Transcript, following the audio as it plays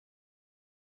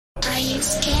you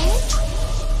scared?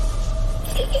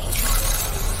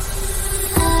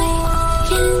 I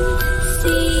can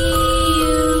see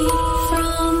you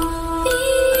from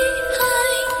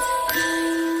behind.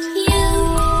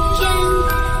 You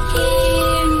can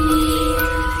hear me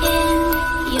in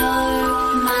your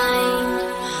mind.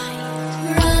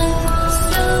 Run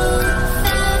so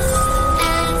fast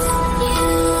as you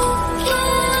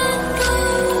can go.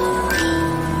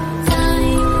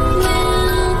 Time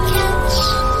will catch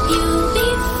you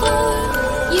before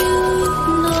you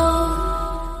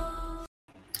know.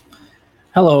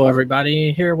 Hello,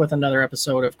 everybody. Here with another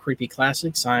episode of Creepy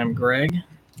Classics. I am Greg.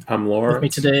 I'm Lawrence. With me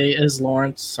today is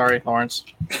Lawrence. Sorry, Lawrence.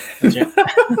 That's you.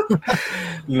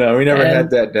 No, we never had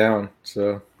that down.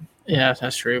 So Yeah,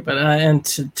 that's true. But in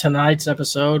tonight's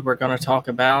episode, we're going to talk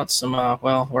about some.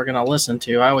 We're going to listen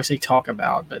to. I always say talk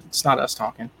about, but it's not us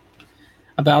talking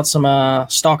about some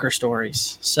stalker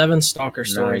stories. 7 stalker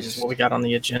stories is what we got on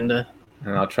the agenda.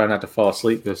 And I'll try not to fall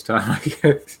asleep this time, I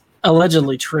guess.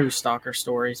 Allegedly true stalker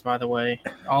stories, by the way.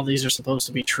 All these are supposed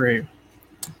to be true.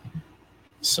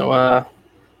 So,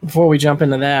 before we jump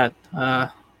into that,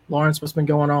 Lawrence, what's been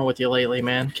going on with you lately,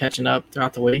 man? Catching up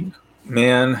throughout the week?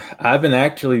 Man, I've been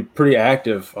actually pretty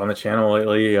active on the channel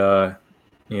lately. It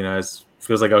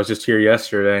feels like I was just here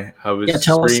yesterday. I was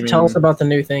tell streaming. us about the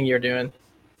new thing you're doing.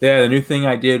 Yeah, the new thing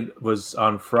I did was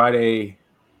on Friday.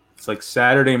 It's like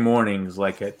Saturday mornings,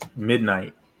 like at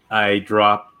midnight. I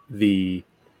drop the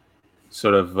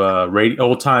sort of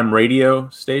old-time radio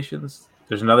stations.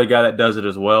 There's another guy that does it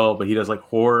as well, but he does like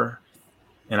horror.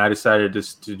 And I decided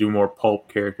just to do more pulp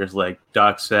characters like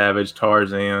Doc Savage,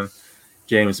 Tarzan,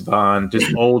 James Bond,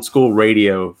 just old school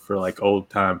radio for like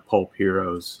old-time pulp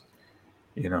heroes,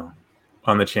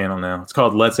 on the channel now. It's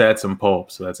called Let's Add Some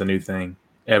Pulp, so that's a new thing.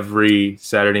 Every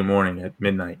Saturday morning at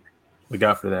midnight, we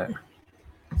got for that.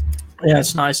 Yeah,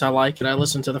 it's nice. I like it. I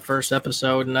listened to the first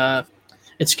episode, and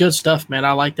it's good stuff, man.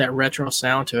 I like that retro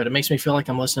sound to it. It makes me feel like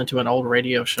I'm listening to an old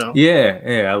radio show. Yeah,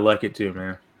 I like it too,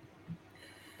 man.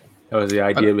 That was the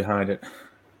idea behind it.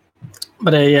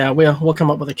 But we'll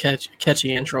come up with a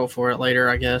catchy intro for it later,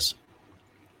 I guess.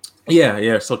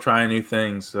 Yeah, still trying new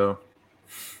things. So,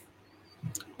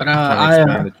 but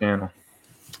expand the channel.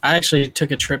 I actually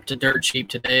took a trip to Dirt Cheap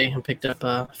today and picked up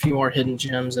a few more hidden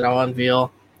gems that I'll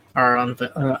unveil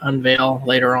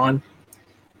later on.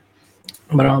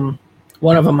 But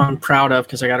one of them I'm proud of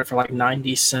because I got it for like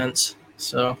 90 cents.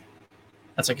 So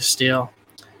that's like a steal.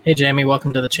 Hey, Jamie,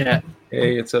 welcome to the chat.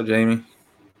 Hey, what's up, Jamie?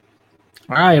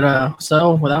 All right.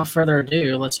 So without further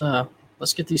ado, let's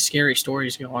get these scary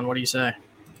stories going. What do you say?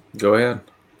 Go ahead.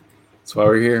 That's why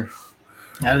we're here.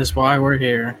 That is why we're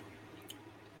here.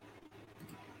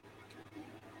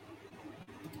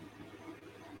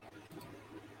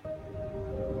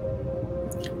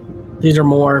 These are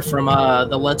more from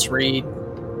the Let's Read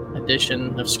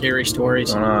edition of Scary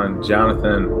Stories. What's going on,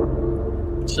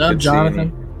 Jonathan? What's up,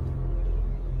 Jonathan?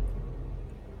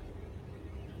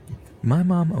 My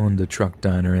mom owned a truck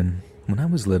diner, and when I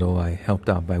was little, I helped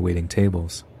out by waiting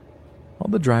tables. All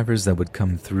the drivers that would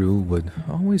come through would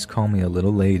always call me a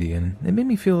little lady, and it made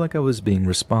me feel like I was being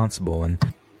responsible. And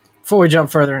before we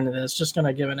jump further into this, just going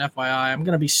to give an FYI. I'm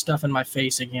going to be stuffing my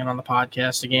face again on the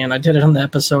podcast again. I did it on the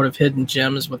episode of Hidden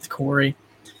Gems with Corey,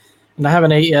 and I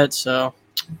haven't ate yet, so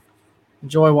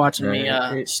enjoy watching me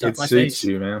stuff my face. It suits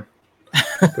you, man.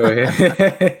 Go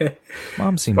ahead.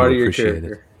 Mom seemed to appreciate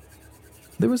it.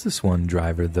 There was this one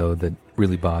driver, though, that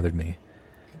really bothered me.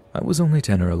 I was only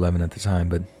 10 or 11 at the time,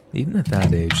 but even at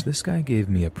that age, this guy gave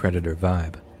me a predator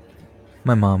vibe.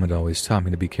 My mom had always taught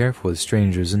me to be careful with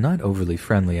strangers and not overly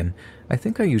friendly, and I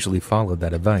think I usually followed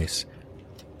that advice.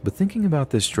 But thinking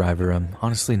about this driver, I'm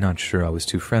honestly not sure I was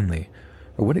too friendly,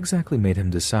 or what exactly made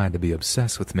him decide to be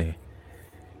obsessed with me.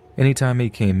 Anytime he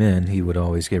came in, he would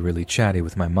always get really chatty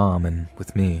with my mom and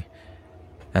with me,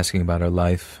 asking about our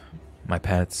life, my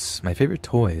pets, my favorite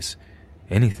toys,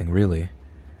 anything really.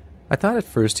 I thought at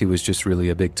first he was just really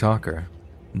a big talker,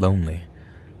 lonely.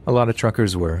 A lot of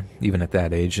truckers were, even at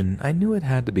that age, and I knew it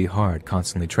had to be hard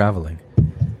constantly traveling.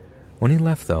 When he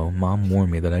left, though, Mom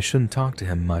warned me that I shouldn't talk to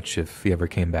him much if he ever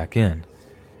came back in.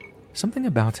 Something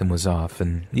about him was off,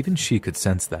 and even she could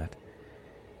sense that.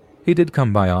 He did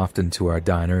come by often to our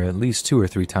diner, at least 2 or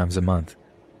 3 times a month.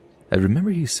 I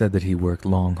remember he said that he worked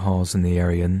long hauls in the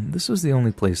area, and this was the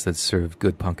only place that served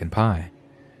good pumpkin pie.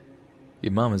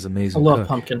 Your mom is amazing. I love cook.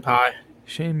 pumpkin pie.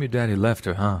 Shame your daddy left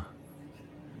her, huh?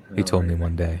 He told me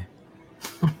one day.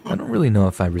 I don't really know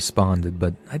if I responded,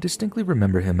 but I distinctly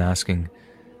remember him asking,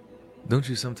 "Don't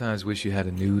you sometimes wish you had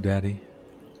a new daddy?"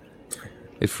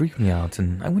 It freaked me out,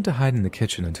 and I went to hide in the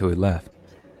kitchen until he left.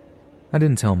 I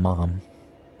didn't tell Mom.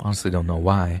 Honestly don't know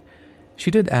why. She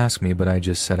did ask me, but I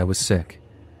just said I was sick.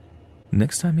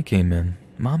 Next time he came in,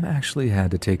 Mom actually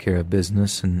had to take care of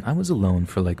business, and I was alone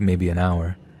for like maybe an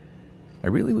hour. I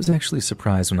really was actually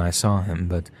surprised when I saw him,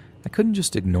 but I couldn't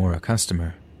just ignore a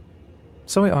customer.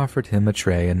 So I offered him a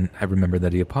tray, and I remembered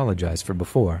that he apologized for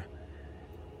before.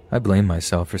 I blamed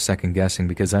myself for second-guessing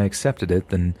because I accepted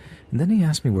it, and then he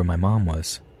asked me where my mom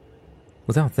was.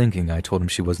 Without thinking, I told him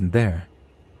she wasn't there.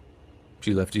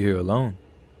 "She left you here alone?"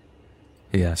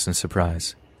 he asked in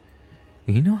surprise.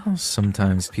 You know how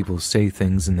sometimes people say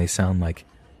things and they sound like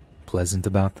pleasant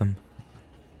about them?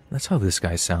 That's how this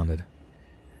guy sounded.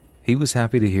 He was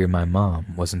happy to hear my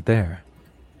mom wasn't there.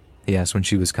 He asked when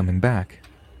she was coming back.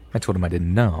 I told him I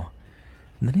didn't know.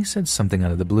 And then he said something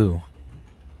out of the blue.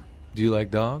 "Do you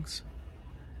like dogs?"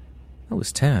 I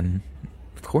was 10.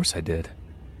 Of course I did.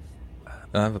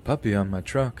 "I have a puppy on my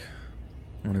truck.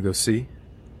 Want to go see?"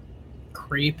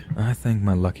 Creep. I thank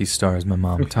my lucky stars my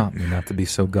mom taught me not to be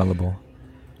so gullible.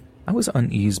 I was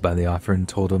uneased by the offer and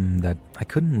told him that I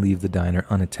couldn't leave the diner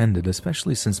unattended,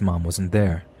 especially since Mom wasn't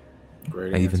there.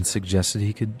 Great I even answer. suggested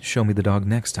he could show me the dog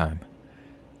next time.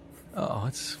 "Oh,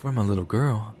 it's for my little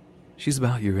girl. She's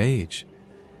about your age.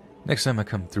 Next time I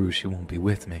come through, she won't be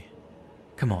with me.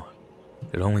 Come on,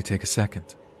 it'll only take a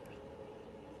second."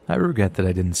 I regret that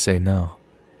I didn't say no.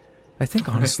 I think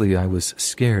honestly I was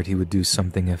scared he would do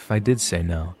something if I did say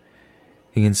no.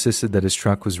 He insisted that his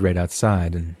truck was right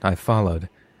outside, and I followed,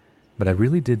 but I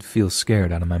really did feel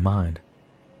scared out of my mind.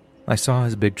 I saw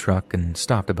his big truck and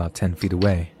stopped about 10 feet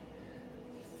away.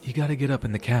 "You gotta get up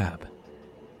in the cab,"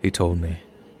 he told me.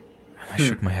 I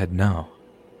shook my head no.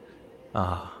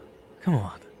 Come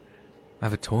on. I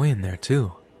have a toy in there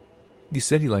too. You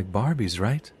said you like Barbies,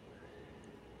 right?"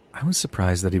 I was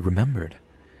surprised that he remembered.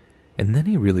 And then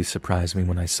he really surprised me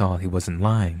when I saw he wasn't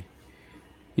lying.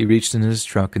 He reached into his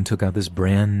truck and took out this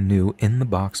brand new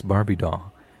in-the-box Barbie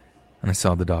doll. And I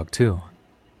saw the dog too.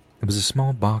 It was a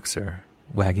small boxer,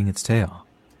 wagging its tail.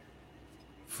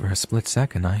 For a split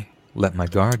second, I let my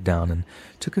guard down and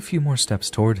took a few more steps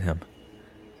toward him.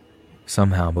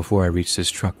 Somehow, before I reached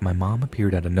his truck, my mom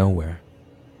appeared out of nowhere.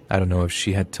 I don't know if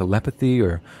she had telepathy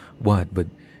or what, but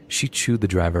she chewed the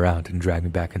driver out and dragged me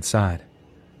back inside.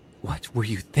 "What were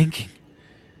you thinking?"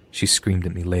 she screamed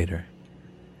at me later.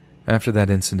 After that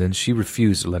incident, she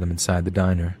refused to let him inside the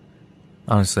diner.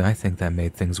 Honestly, I think that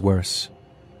made things worse.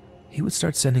 He would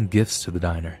start sending gifts to the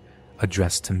diner,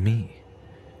 addressed to me.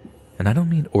 And I don't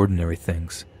mean ordinary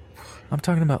things. I'm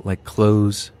talking about like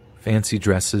clothes, fancy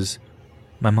dresses.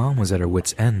 My mom was at her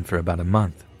wit's end for about a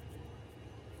month.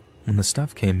 When the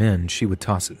stuff came in, she would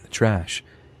toss it in the trash.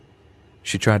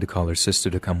 She tried to call her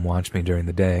sister to come watch me during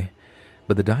the day,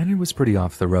 but the diner was pretty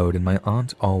off the road and my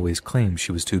aunt always claimed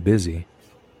she was too busy.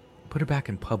 "Put her back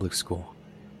in public school,"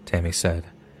 Tammy said.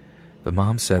 But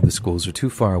Mom said the schools were too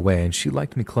far away and she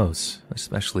liked me close,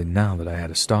 especially now that I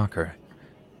had a stalker.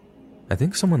 I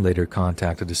think someone later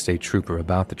contacted a state trooper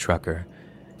about the trucker,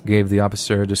 gave the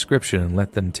officer a description and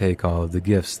let them take all of the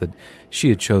gifts that she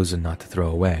had chosen not to throw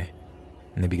away.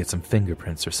 Maybe get some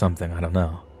fingerprints or something, I don't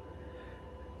know.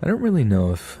 I don't really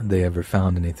know if they ever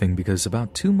found anything because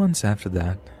about 2 months after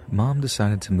that, Mom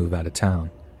decided to move out of town.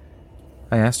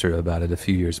 I asked her about it a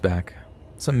few years back.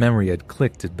 Some memory had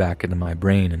clicked it back into my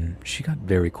brain and she got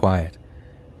very quiet.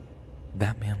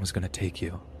 "That man was going to take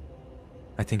you.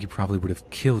 I think he probably would have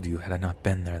killed you had I not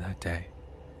been there that day,"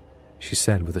 she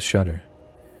said with a shudder.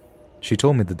 She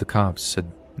told me that the cops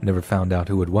had never found out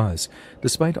who it was,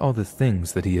 despite all the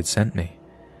things that he had sent me.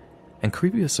 And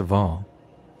creepiest of all,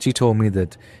 she told me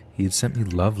that he had sent me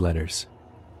love letters.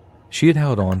 She had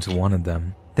held on to one of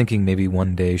them, thinking maybe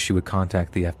one day she would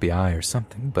contact the FBI or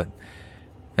something, but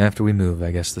after we moved, I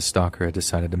guess the stalker had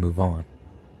decided to move on.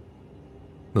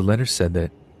 The letter said that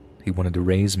he wanted to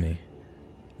raise me,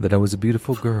 that I was a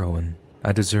beautiful girl and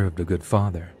I deserved a good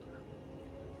father.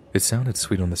 It sounded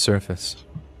sweet on the surface.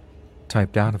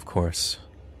 Typed out, of course,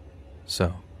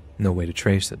 so no way to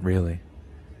trace it, really.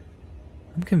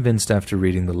 I'm convinced after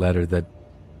reading the letter that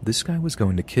this guy was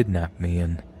going to kidnap me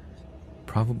and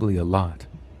probably a lot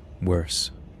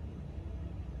worse.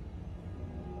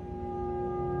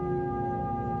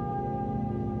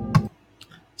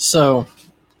 So,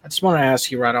 I just want to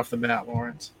ask you right off the bat,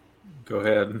 Lawrence. Go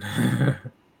ahead.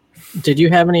 Did you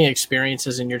have any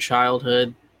experiences in your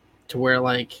childhood to where,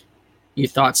 like, you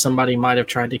thought somebody might have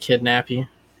tried to kidnap you?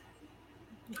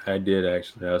 I did,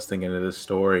 actually. I was thinking of this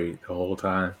story the whole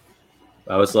time.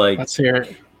 I was like, Let's hear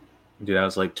it. dude, I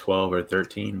was like 12 or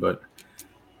 13, but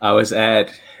I was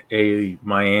at a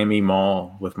Miami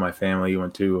mall with my family. We were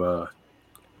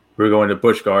going to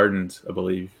Busch Gardens, I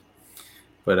believe.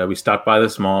 But we stopped by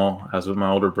this mall. I was with my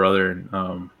older brother,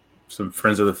 and some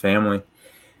friends of the family,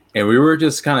 and we were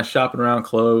just kind of shopping around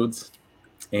clothes.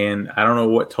 And I don't know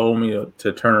what told me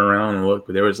to turn around and look,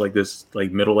 but there was like this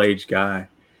like middle-aged guy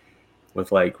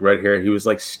with like red hair. He was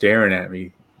like staring at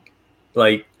me.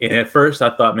 Like, and at first I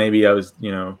thought maybe I was,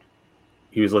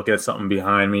 he was looking at something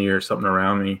behind me or something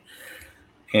around me.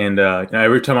 And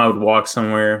every time I would walk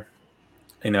somewhere,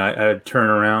 I'd turn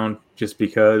around just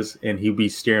because, and he'd be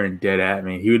staring dead at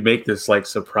me. He would make this like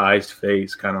surprised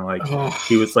face, kind of like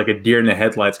he was like a deer in the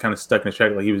headlights, kind of stuck in a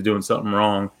track, like he was doing something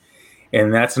wrong.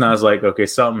 And that's when I was like, okay,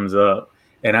 something's up.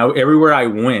 And everywhere I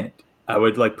went, I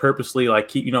would like purposely like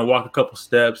keep, walk a couple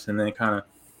steps and then kind of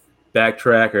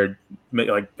backtrack or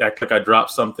act like I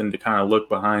dropped something to kind of look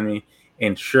behind me.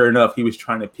 And sure enough, he was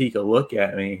trying to peek a look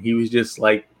at me. He was just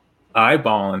like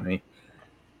eyeballing me.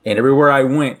 And everywhere I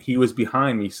went, he was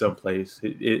behind me someplace.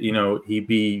 He'd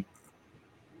be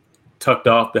tucked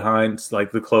off behind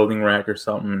like the clothing rack or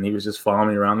something. And he was just following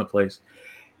me around the place.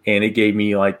 And it gave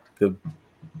me like the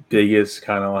biggest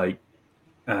kind of like,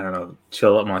 I don't know,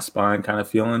 chill up my spine kind of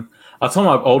feeling. I'll tell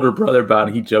my older brother about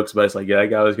it. He jokes about it. It's like, yeah, that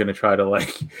guy was going to try to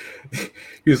like,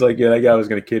 he was like, yeah, that guy was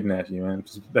going to kidnap you, man.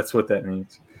 That's what that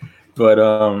means. But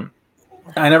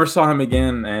I never saw him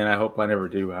again, and I hope I never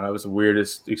do. That was the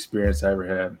weirdest experience I ever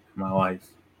had in my life.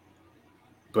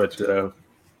 But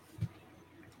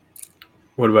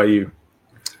what about you?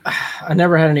 I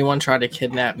never had anyone try to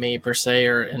kidnap me per se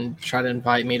and try to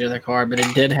invite me to their car, but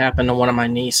it did happen to one of my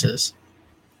nieces.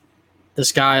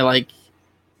 This guy like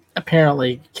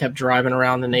apparently kept driving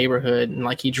around the neighborhood, and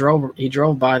like he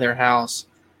drove by their house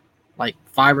like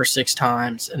 5 or 6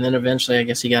 times, and then eventually I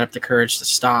guess he got up the courage to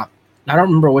stop. And I don't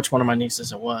remember which one of my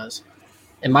nieces it was.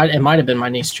 It might have been my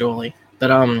niece Julie,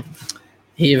 but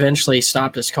he eventually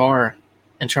stopped his car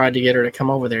and tried to get her to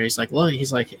come over there. He's like, look,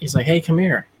 he's like, hey, come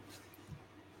here.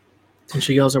 And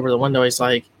she goes over to the window. He's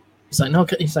like, no,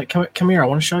 he's like, come here. I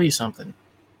want to show you something.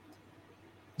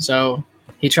 So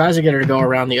he tries to get her to go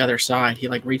around the other side. He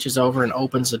like reaches over and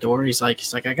opens the door. He's like,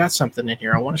 I got something in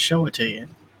here. I want to show it to you.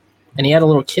 And he had a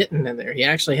little kitten in there. He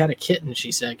actually had a kitten,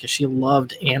 she said, because she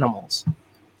loved animals.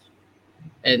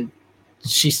 And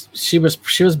she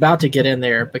was about to get in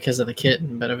there because of the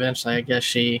kitten, but eventually I guess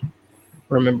she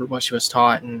remembered what she was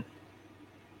taught and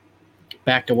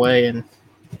backed away, and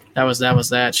that was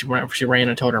that. She ran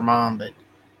and told her mom, but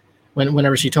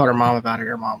whenever she told her mom about it,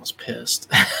 her mom was pissed.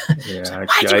 Yeah,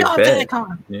 like, I bet.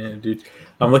 Yeah, dude.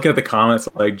 I'm looking at the comments.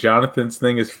 Like Jonathan's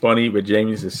thing is funny, but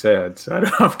Jamie's is sad. So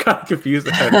I'm kind of confused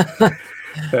how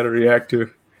to react to it.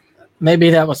 Maybe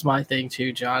that was my thing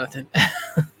too, Jonathan.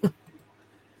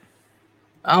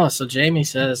 Oh, so Jamie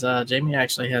says Jamie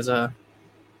actually has a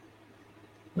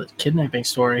kidnapping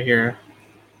story here.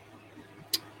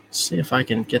 Let's see if I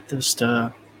can get this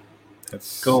to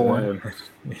go on.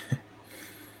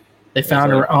 They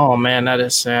found her. Oh man, that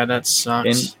is sad. That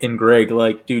sucks. And Greg,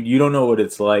 like, dude, you don't know what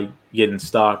it's like getting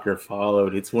stalked or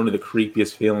followed. It's one of the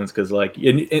creepiest feelings because, like,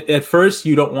 at first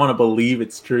you don't want to believe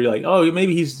it's true. Like, oh,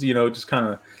 maybe he's, just kind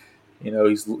of,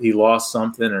 he lost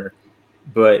something,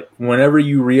 but whenever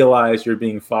you realize you're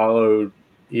being followed,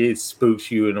 it spooks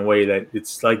you in a way that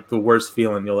it's like the worst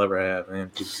feeling you'll ever have,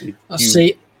 man. See,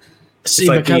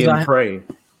 like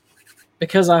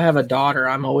because I have a daughter,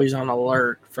 I'm always on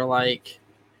alert for like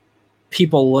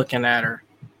people looking at her.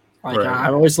 Like right. I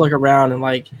always look around and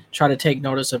like try to take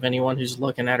notice of anyone who's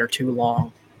looking at her too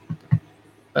long.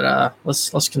 But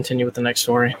let's continue with the next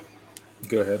story.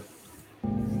 Go ahead.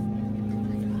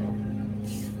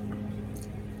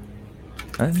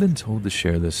 I've been told to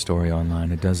share this story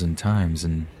online a dozen times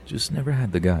and just never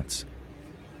had the guts.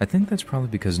 I think that's probably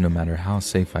because no matter how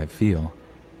safe I feel,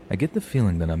 I get the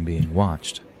feeling that I'm being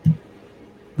watched.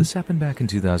 This happened back in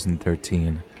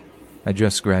 2013. I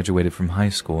just graduated from high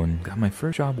school and got my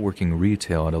first job working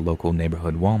retail at a local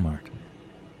neighborhood Walmart.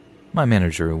 My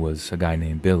manager was a guy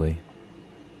named Billy.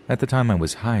 At the time I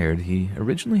was hired, he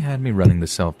originally had me running the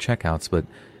self-checkouts, but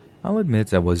I'll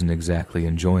admit I wasn't exactly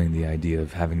enjoying the idea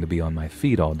of having to be on my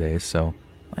feet all day, so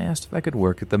I asked if I could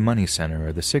work at the money center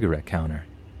or the cigarette counter.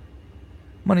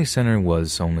 Money center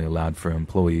was only allowed for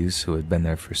employees who had been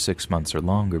there for 6 months or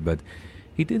longer, but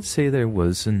he did say there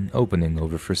was an opening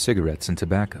over for cigarettes and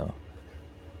tobacco.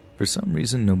 For some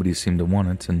reason, nobody seemed to want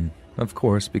it, and of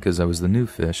course, because I was the new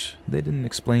fish, they didn't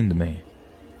explain to me.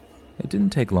 It didn't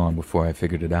take long before I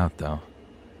figured it out, though.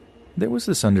 There was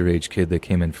this underage kid that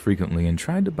came in frequently and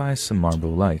tried to buy some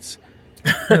Marlboro Lights.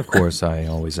 And of course, I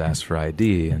always asked for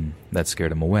ID, and that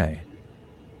scared him away.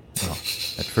 Well,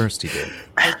 at first he did.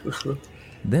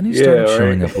 Then he started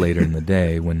showing up later in the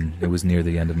day when it was near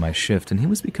the end of my shift, and he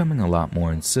was becoming a lot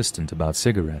more insistent about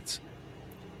cigarettes.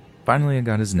 Finally, I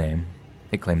got his name.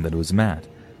 He claimed that it was Matt.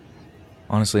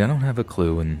 Honestly, I don't have a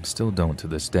clue and still don't to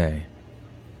this day.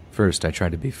 First, I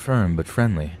tried to be firm but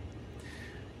friendly.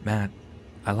 Matt,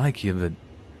 I like you, but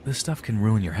this stuff can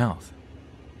ruin your health.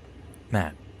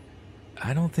 Matt,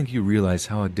 I don't think you realize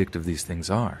how addictive these things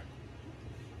are.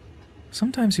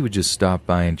 Sometimes he would just stop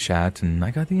by and chat, and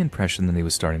I got the impression that he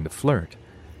was starting to flirt.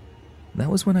 That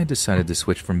was when I decided to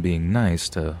switch from being nice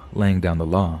to laying down the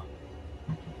law.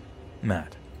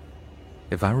 Matt,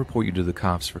 if I report you to the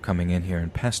cops for coming in here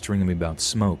and pestering me about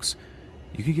smokes,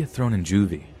 you could get thrown in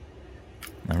juvie.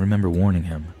 I remember warning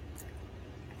him.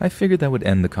 I figured that would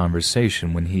end the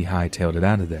conversation when he hightailed it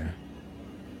out of there.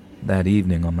 That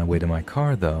evening, on my way to my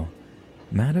car, though,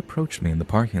 Matt approached me in the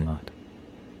parking lot.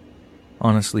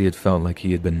 Honestly, it felt like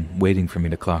he had been waiting for me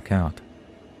to clock out.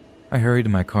 I hurried to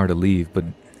my car to leave, but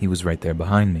he was right there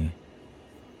behind me.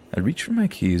 I reached for my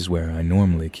keys where I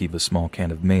normally keep a small can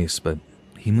of mace, but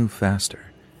he moved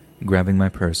faster, grabbing my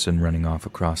purse and running off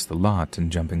across the lot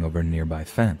and jumping over a nearby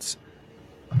fence.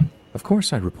 Of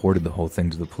course, I reported the whole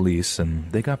thing to the police,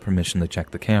 and they got permission to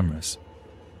check the cameras.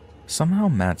 Somehow,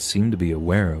 Matt seemed to be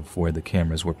aware of where the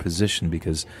cameras were positioned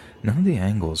because none of the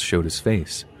angles showed his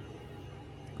face.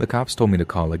 The cops told me to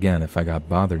call again if I got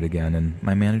bothered again, and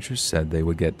my manager said they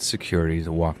would get security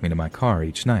to walk me to my car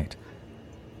each night.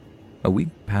 A week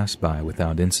passed by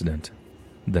without incident,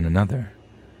 then another.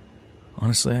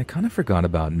 Honestly, I kind of forgot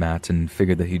about Matt and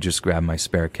figured that he just grabbed my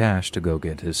spare cash to go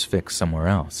get his fix somewhere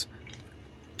else.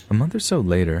 A month or so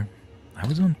later, I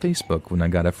was on Facebook when I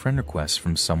got a friend request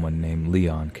from someone named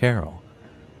Leon Carroll.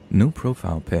 No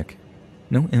profile pic,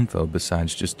 no info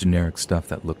besides just generic stuff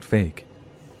that looked fake.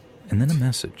 And then a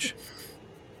message.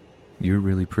 You're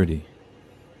really pretty.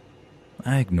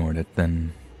 I ignored it,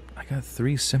 then I got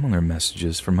 3 similar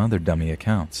messages from other dummy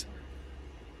accounts.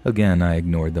 Again, I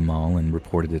ignored them all and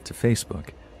reported it to Facebook.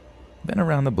 Been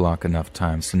around the block enough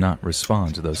times to not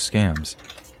respond to those scams.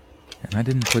 And I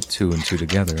didn't put 2 and 2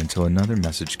 together until another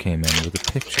message came in with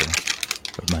a picture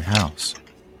of my house.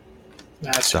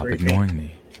 That's Stop creepy. ignoring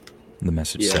me, the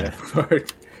message said.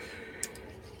 Right.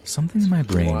 Something in my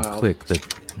brain Wow. clicked that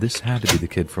this had to be the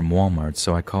kid from Walmart,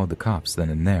 so I called the cops then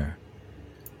and there.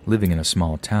 Living in a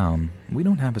small town, we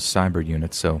don't have a cyber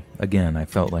unit, so again I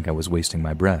felt like I was wasting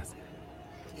my breath.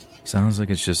 Sounds like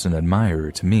it's just an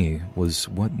admirer to me, was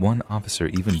what one officer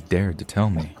even dared to tell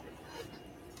me.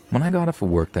 When I got off of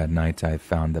work that night, I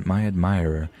found that my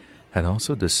admirer had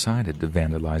also decided to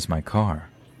vandalize my car.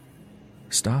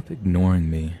 Stop ignoring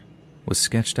me was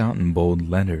sketched out in bold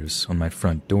letters on my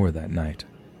front door that night.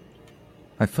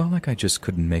 I felt like I just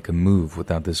couldn't make a move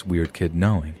without this weird kid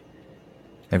knowing.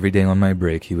 Every day on my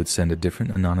break, he would send a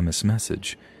different anonymous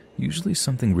message, usually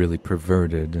something really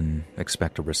perverted, and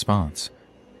expect a response.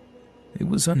 It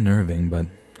was unnerving, but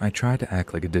I tried to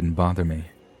act like it didn't bother me.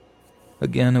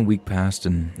 Again, a week passed,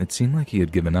 and it seemed like he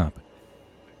had given up.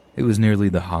 It was nearly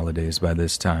the holidays by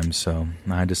this time, so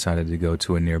I decided to go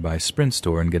to a nearby Sprint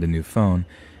store and get a new phone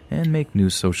and make new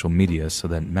social media so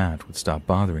that Matt would stop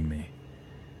bothering me.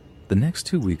 The next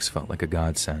 2 weeks felt like a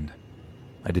godsend.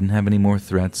 I didn't have any more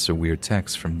threats or weird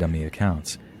texts from dummy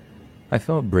accounts. I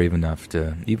felt brave enough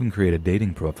to even create a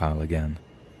dating profile again.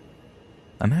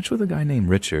 I matched with a guy named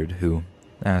Richard who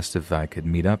asked if I could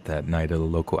meet up that night at a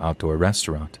local outdoor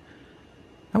restaurant.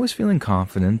 I was feeling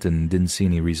confident and didn't see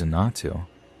any reason not to.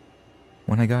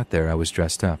 When I got there, I was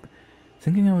dressed up,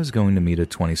 thinking I was going to meet a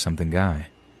 20-something guy.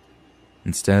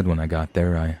 Instead, when I got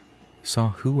there, I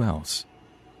saw who else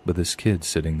but this kid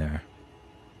sitting there.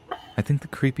 I think the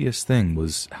creepiest thing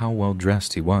was how well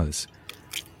dressed he was.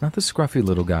 Not the scruffy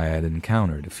little guy I had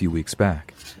encountered a few weeks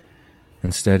back.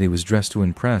 Instead, he was dressed to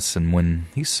impress, and when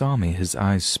he saw me, his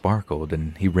eyes sparkled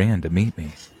and he ran to meet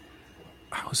me.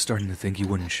 I was starting to think he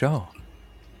wouldn't show,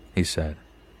 he said.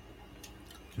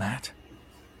 Matt,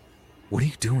 what are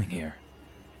you doing here?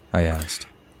 I asked.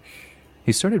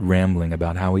 He started rambling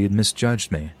about how he had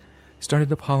misjudged me,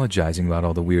 started apologizing about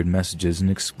all the weird messages and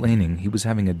explaining he was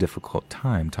having a difficult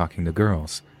time talking to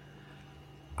girls.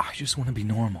 I just want to be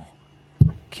normal.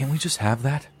 Can't we just have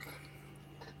that?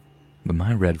 But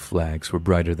my red flags were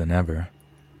brighter than ever.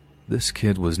 This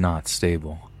kid was not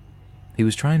stable. He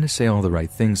was trying to say all the right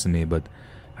things to me, but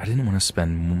I didn't want to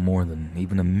spend more than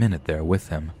even a minute there with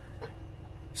him.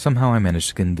 Somehow I managed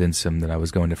to convince him that I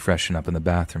was going to freshen up in the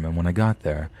bathroom, and when I got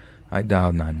there, I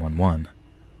dialed 911.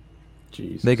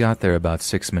 Jesus. They got there about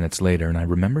 6 minutes later, and I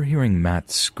remember hearing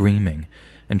Matt screaming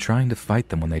and trying to fight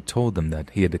them when they told him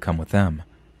that he had to come with them.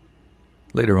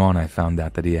 Later on, I found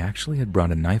out that he actually had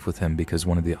brought a knife with him because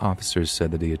one of the officers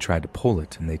said that he had tried to pull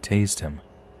it and they tased him.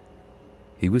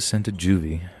 He was sent to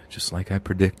juvie, just like I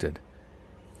predicted.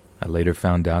 I later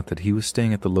found out that he was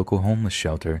staying at the local homeless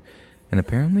shelter and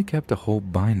apparently kept a whole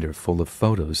binder full of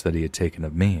photos that he had taken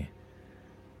of me.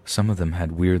 Some of them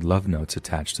had weird love notes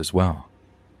attached as well.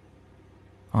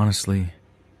 Honestly,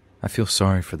 I feel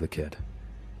sorry for the kid.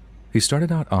 He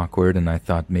started out awkward, and I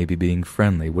thought maybe being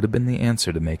friendly would have been the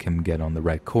answer to make him get on the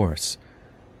right course.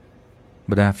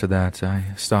 But after that,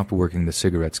 I stopped working the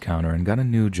cigarettes counter and got a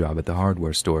new job at the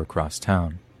hardware store across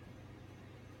town.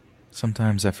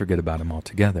 Sometimes I forget about him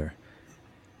altogether,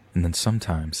 and then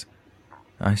sometimes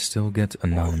I still get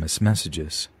anonymous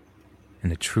messages,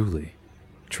 and it truly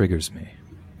triggers me.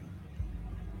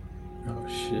 Oh,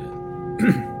 shit.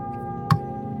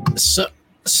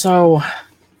 So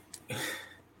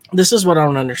this is what I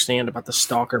don't understand about the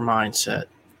stalker mindset.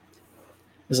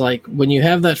 Is like when you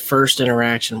have that first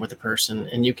interaction with a person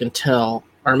and you can tell,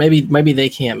 or maybe they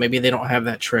can't, maybe they don't have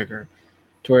that trigger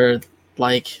to where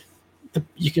like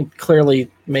you can clearly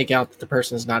make out that the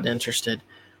person is not interested.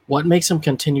 What makes them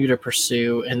continue to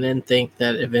pursue and then think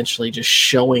that eventually just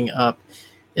showing up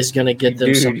is going to get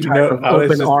them some type of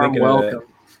open arm welcome?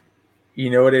 You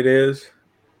know what it is?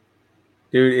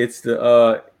 Dude, it's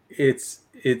the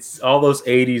it's all those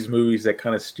 80s movies that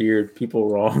kind of steered people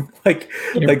wrong.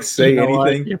 Say anything.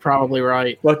 What? You're probably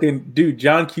right. Fucking dude,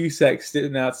 John Cusack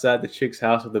sitting outside the chick's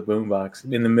house with a boombox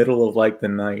in the middle of like the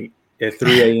night at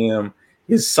 3 a.m.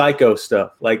 is psycho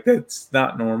stuff. Like that's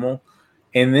not normal.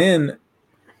 And then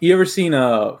you ever seen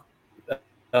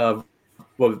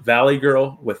Valley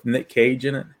Girl with Nick Cage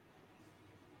in it?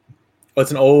 Oh,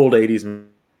 it's an old 80s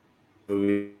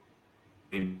movie.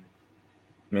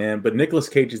 Man, but Nicolas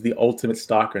Cage is the ultimate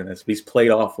stalker in this. He's played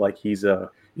off like he's the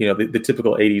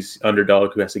typical 80s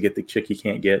underdog who has to get the chick he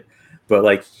can't get. But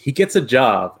like he gets a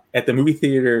job at the movie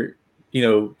theater,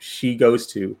 she goes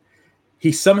to.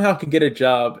 He somehow can get a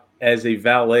job as a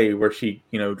valet where she,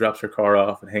 drops her car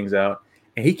off and hangs out.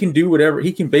 And he can do whatever.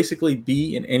 He can basically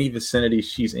be in any vicinity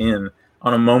she's in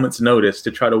on a moment's notice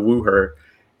to try to woo her.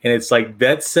 And it's like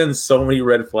that sends so many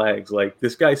red flags. Like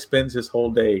this guy spends his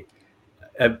whole day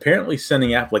apparently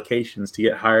sending applications to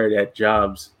get hired at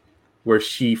jobs where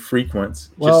she frequents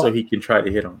just so he can try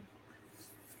to hit them.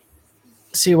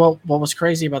 See, what was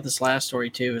crazy about this last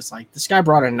story too is like this guy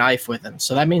brought a knife with him,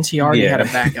 so that means he already had a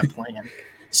backup plan.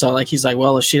 So like he's like,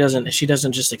 well, if she doesn't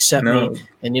just accept me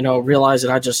and realize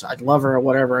that I love her or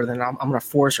whatever, then I'm gonna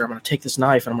force her. I'm gonna take this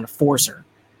knife and I'm gonna force her.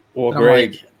 Well,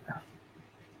 Greg,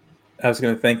 I was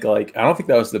gonna think like I don't think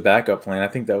that was the backup plan. I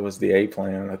think that was the A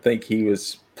plan. I think he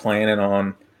was planning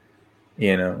on,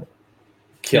 killing her.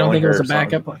 You don't think it was a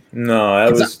backup plan? No,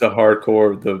 that was the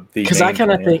hardcore. Because I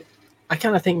kind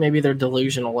of think maybe they're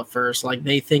delusional at first. Like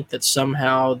they think that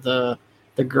somehow the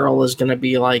girl is going to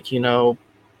be like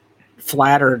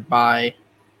flattered by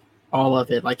all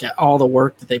of it, like all the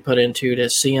work that they put into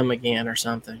to see him again or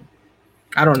something.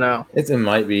 I don't know. It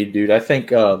might be, dude. I think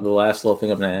the last little thing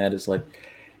I'm gonna add is like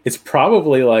it's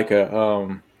probably like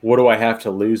a what do I have to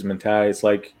lose mentality. It's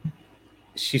like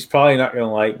she's probably not going to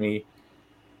like me,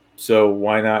 so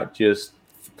why not just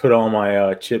put all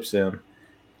my chips in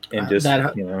and just,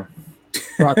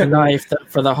 brought the knife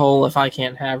for the whole if I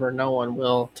can't have her, no one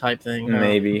will type thing.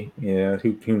 Maybe. Yeah,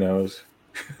 who knows?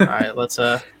 All right, let's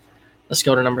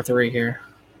go to number 3 here.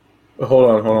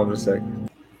 Hold on a second.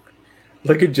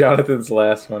 Look at Jonathan's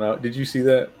last one out. Did you see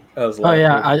that?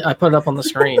 I put it up on the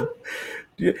screen.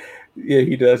 Yeah,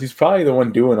 he does. He's probably the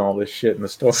one doing all this shit in the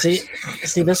story.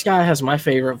 See, this guy has my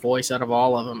favorite voice out of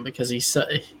all of them because he's,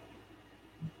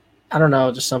 I don't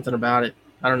know, just something about it.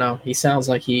 I don't know. He sounds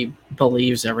like he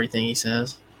believes everything he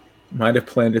says. Might have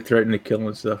planned to threaten to kill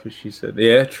and stuff, as she said.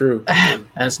 Yeah, true.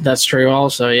 That's true.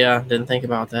 Also, yeah, didn't think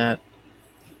about that.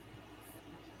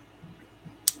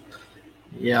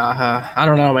 Yeah, I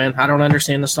don't know, man. I don't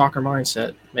understand the stalker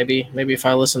mindset. Maybe if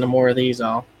I listen to more of these,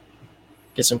 I'll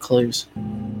get some clues.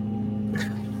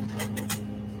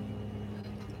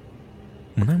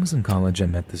 When I was in college, I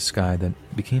met this guy that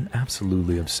became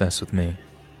absolutely obsessed with me.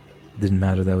 It didn't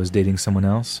matter that I was dating someone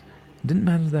else. It didn't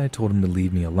matter that I told him to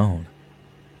leave me alone.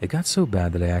 It got so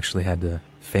bad that I actually had to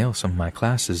fail some of my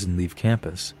classes and leave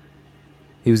campus.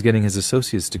 He was getting his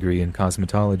associate's degree in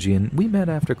cosmetology, and we met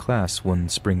after class one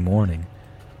spring morning.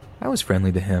 I was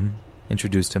friendly to him,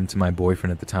 introduced him to my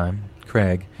boyfriend at the time,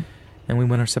 Craig, and we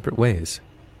went our separate ways.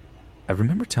 I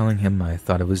remember telling him I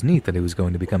thought it was neat that he was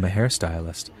going to become a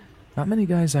hairstylist. Not many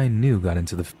guys I knew got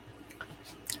into the...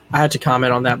 I had to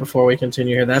comment on that before we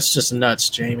continue here. That's just nuts,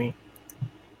 Jamie.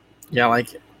 Yeah,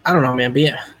 like, I don't know, man.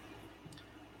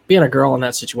 Being a girl in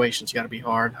that situation's got to be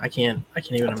hard. I can't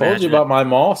even imagine. I told you about my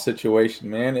mall situation,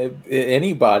 man.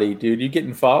 Anybody, dude, you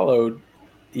getting followed,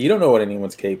 you don't know what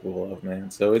anyone's capable of, man.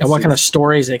 So and what kind of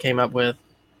stories they came up with.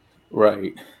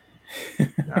 Right. All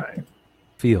right.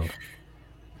 Field.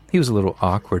 He was a little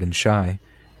awkward and shy,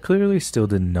 clearly still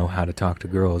didn't know how to talk to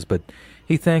girls, but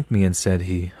he thanked me and said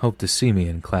he hoped to see me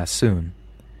in class soon.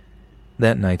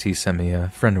 That night he sent me a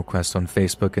friend request on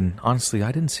Facebook, and honestly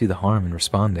I didn't see the harm in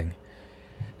responding.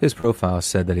 His profile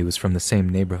said that he was from the same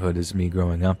neighborhood as me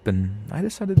growing up, and I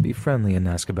decided to be friendly and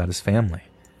ask about his family.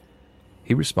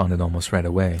 He responded almost right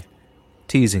away,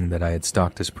 teasing that I had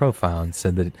stalked his profile and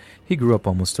said that he grew up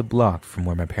almost a block from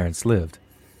where my parents lived.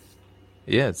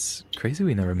 Yeah, it's crazy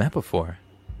we never met before,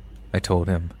 I told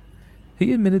him.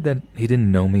 He admitted that he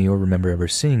didn't know me or remember ever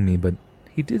seeing me, but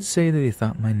he did say that he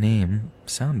thought my name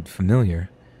sounded familiar.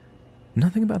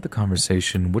 Nothing about the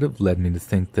conversation would have led me to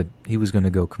think that he was going to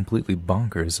go completely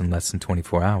bonkers in less than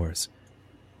 24 hours.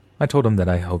 I told him that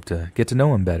I hoped to get to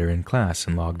know him better in class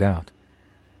and logged out.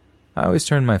 I always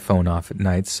turn my phone off at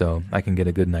night so I can get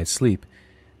a good night's sleep.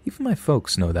 Even my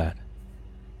folks know that.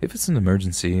 If it's an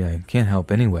emergency, I can't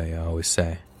help anyway, I always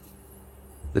say.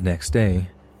 The next day,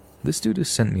 this dude has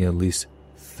sent me at least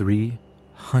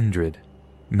 300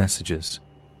 messages.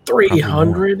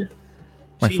 300?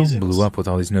 My phone blew up with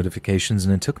all these notifications,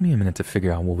 and it took me a minute to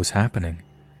figure out what was happening.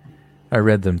 I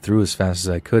read them through as fast as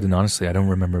I could, and honestly, I don't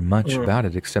remember much about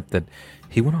it except that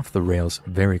he went off the rails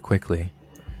very quickly.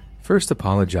 First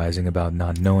apologizing about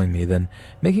not knowing me, then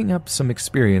making up some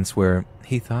experience where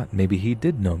he thought maybe he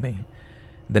did know me.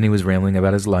 Then he was rambling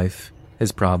about his life,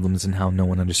 his problems, and how no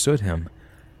one understood him.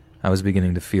 I was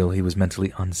beginning to feel he was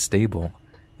mentally unstable,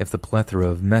 if the plethora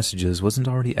of messages wasn't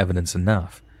already evidence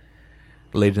enough.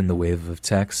 Late in the wave of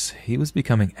texts, he was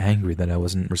becoming angry that I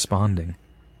wasn't responding.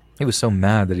 He was so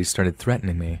mad that he started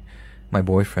threatening me, my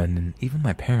boyfriend, and even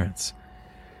my parents.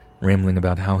 Rambling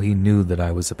about how he knew that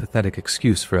I was a pathetic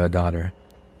excuse for a daughter,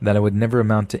 that I would never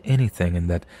amount to anything, and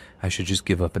that I should just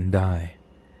give up and die.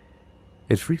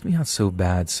 It freaked me out so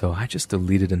bad, so I just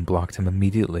deleted and blocked him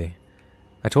immediately.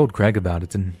 I told Craig about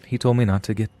it, and he told me not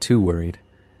to get too worried.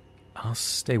 I'll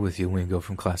stay with you when you go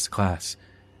from class to class.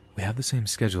 We have the same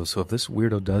schedule, so if this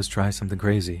weirdo does try something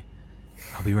crazy,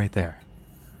 I'll be right there,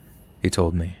 he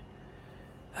told me.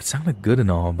 That sounded good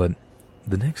and all, but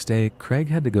the next day, Craig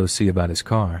had to go see about his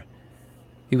car.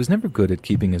 He was never good at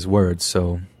keeping his words,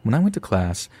 so when I went to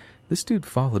class, this dude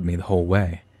followed me the whole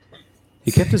way.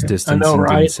 He kept his distance and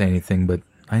didn't say anything, but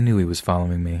I knew he was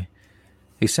following me.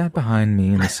 He sat behind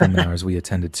me in the seminars we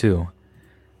attended too.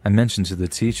 I mentioned to the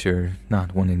teacher,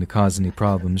 not wanting to cause any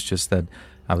problems, just that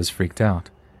I was freaked out.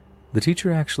 The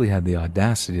teacher actually had the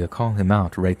audacity to call him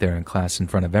out right there in class in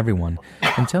front of everyone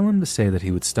and tell him to say that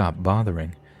he would stop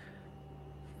bothering.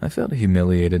 I felt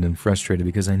humiliated and frustrated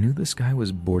because I knew this guy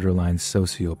was borderline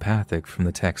sociopathic from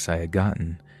the texts I had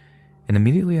gotten, and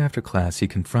immediately after class he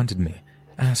confronted me,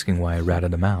 asking why I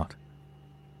ratted him out.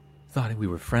 Thought we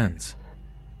were friends,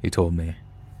 he told me.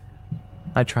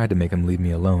 I tried to make him leave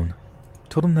me alone,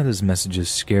 told him that his messages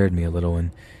scared me a little,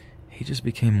 and he just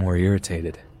became more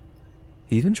irritated.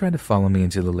 He even tried to follow me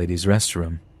into the ladies'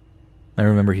 restroom. I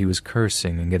remember he was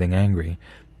cursing and getting angry,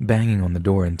 banging on the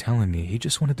door and telling me he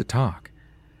just wanted to talk.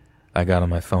 I got on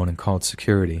my phone and called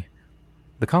security.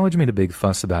 The college made a big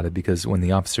fuss about it because when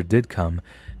the officer did come,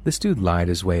 this dude lied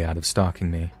his way out of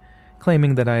stalking me,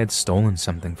 claiming that I had stolen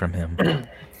something from him.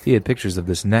 He had pictures of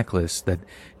this necklace that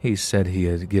he said he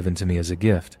had given to me as a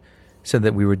gift, said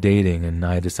that we were dating and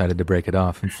I decided to break it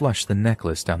off and flush the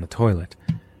necklace down the toilet.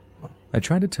 I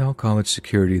tried to tell college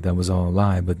security that was all a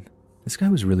lie, but this guy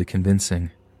was really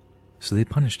convincing, so they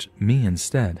punished me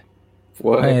instead.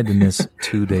 What? I had to miss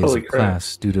 2 days Holy of crap.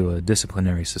 class due to a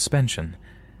disciplinary suspension.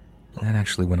 That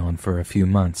actually went on for a few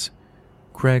months.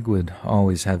 Craig would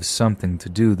always have something to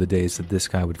do the days that this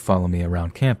guy would follow me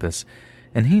around campus,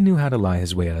 and he knew how to lie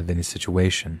his way out of any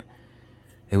situation.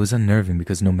 It was unnerving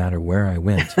because no matter where I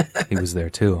went, he was there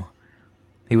too.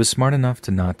 He was smart enough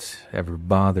to not ever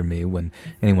bother me when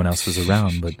anyone else was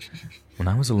around, but when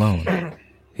I was alone,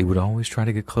 he would always try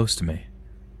to get close to me.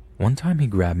 One time he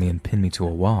grabbed me and pinned me to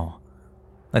a wall.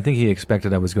 I think he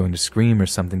expected I was going to scream or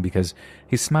something because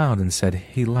he smiled and said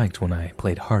he liked when I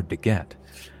played hard to get.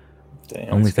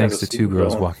 Damn, Only this guy's thanks to a 2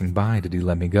 girls super walking by did he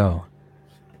let me go.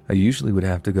 I usually would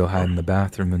have to go hide in the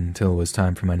bathroom until it was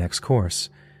time for my next course,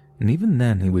 and even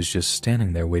then he was just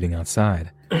standing there waiting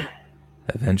outside.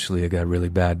 Eventually it got really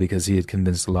bad because he had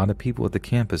convinced a lot of people at the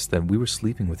campus that we were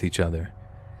sleeping with each other.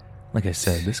 Like I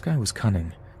said, this guy was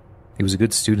cunning. He was a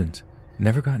good student,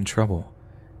 never got in trouble,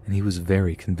 and he was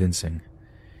very convincing.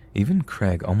 Even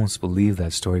Craig almost believed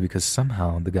that story because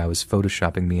somehow the guy was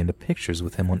photoshopping me into pictures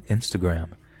with him on Instagram.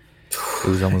 It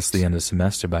was almost the end of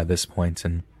semester by this point,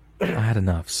 and I had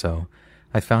enough, so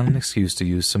I found an excuse to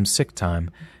use some sick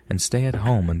time and stay at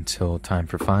home until time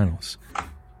for finals.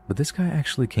 But this guy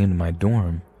actually came to my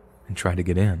dorm and try to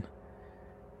get in.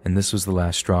 And this was the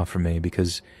last straw for me,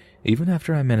 because even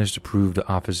after I managed to prove to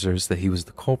officers that he was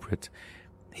the culprit,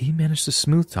 he managed to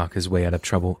smooth talk his way out of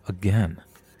trouble again.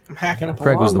 I'm hacking up a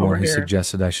Craig was the log one over who here.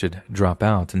 suggested I should drop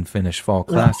out and finish fall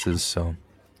classes, so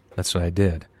that's what I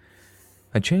did.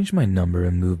 I changed my number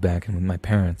and moved back in with my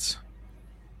parents.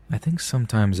 I think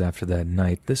sometimes after that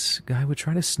night, this guy would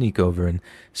try to sneak over and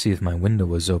see if my window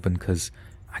was open, because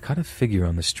I caught a figure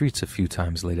on the streets a few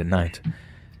times late at night.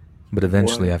 But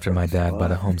eventually, after my dad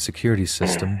bought a home security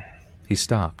system, he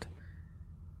stopped.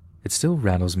 It still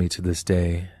rattles me to this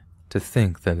day to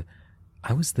think that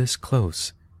I was this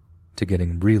close to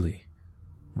getting really,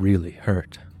 really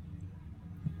hurt.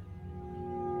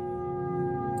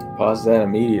 Pause that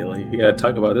immediately. You gotta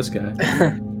talk about this guy.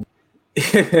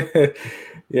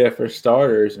 Yeah, for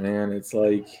starters, man, it's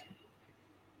like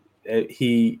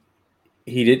he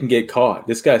didn't get caught.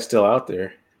 This guy's still out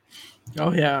there.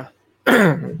 Oh, yeah.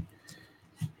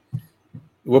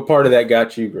 What part of that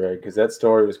got you, Greg? Because that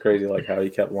story was crazy, like how he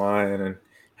kept lying and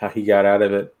how he got out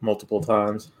of it multiple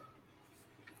times.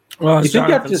 Well, as You think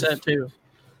Jonathan after- said, too.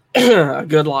 A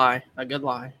good lie. A good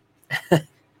lie. Yeah,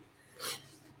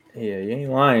 you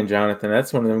ain't lying, Jonathan.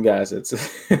 That's one of them guys that's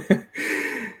you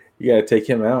got to take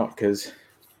him out, because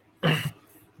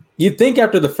you'd think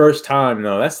after the first time,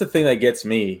 though, that's the thing that gets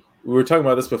me. We were talking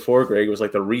about this before, Greg. It was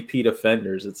like the repeat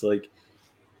offenders. It's like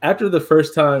after the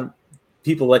first time,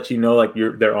 people let you know like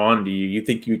they're on to you. You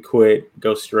think you'd quit,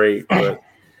 go straight, but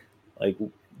like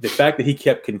the fact that he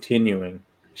kept continuing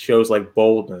shows like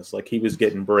boldness. Like he was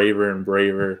getting braver and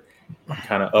braver,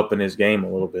 kind of upping his game a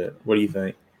little bit. What do you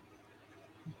think?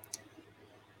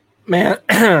 Man,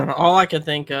 all I could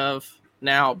think of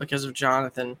now because of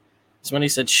Jonathan is when he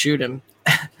said shoot him.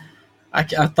 I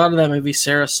thought of that movie,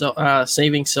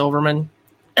 Saving Silverman.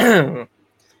 And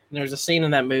there's a scene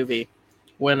in that movie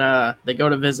when they go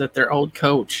to visit their old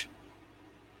coach.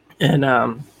 And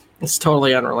it's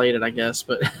totally unrelated, I guess,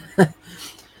 but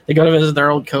they go to visit their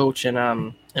old coach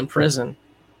in prison.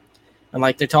 And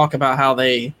like they talk about how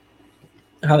they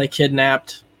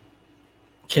kidnapped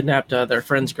their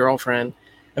friend's girlfriend.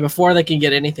 And before they can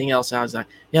get anything else out, he's like,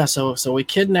 yeah, so we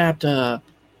kidnapped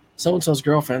so-and-so's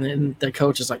girlfriend. And the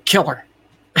coach is like, kill her.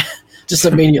 Just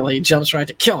immediately jumps right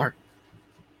to kill her.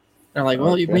 They're like,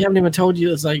 well, Okay. we haven't even told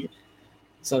you. It's like,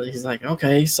 so he's like,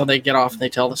 okay. So they get off and they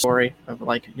tell the story of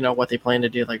like, you know, what they plan to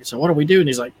do. Like, so what do we do? And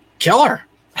he's like, kill her.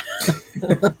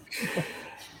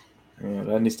 Yeah,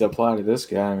 that needs to apply to this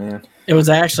guy, man. It was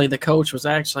actually, the coach was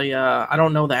actually, I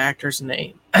don't know the actor's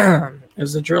name. It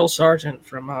was the drill sergeant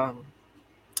from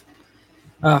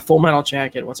Full Metal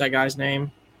Jacket. What's that guy's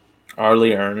name?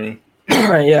 Arlie Ermy.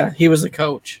 Yeah, he was the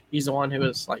coach. He's the one who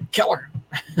was like, kill her.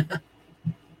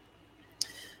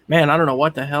 Man, I don't know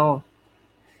what the hell.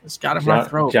 It's got in my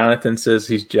throat. Jonathan says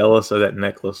he's jealous of that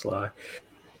necklace lie.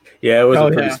 Yeah, it was a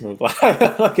pretty smooth lie.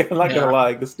 I'm not gonna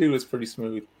lie. This dude was pretty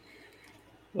smooth.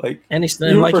 Like, And he's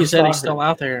like you said, he's still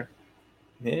out there.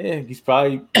 Yeah, he's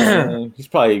probably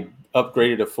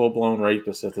upgraded a full blown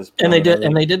rapist at this point.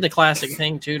 And they did the classic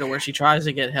thing too, to where she tries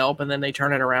to get help and then they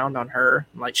turn it around on her,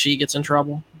 like she gets in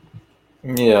trouble.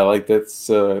 Yeah, like that's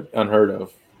unheard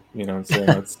of. You know what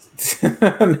I'm saying?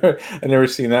 I've never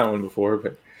seen that one before,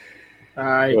 but All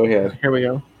right, go ahead. here we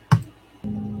go.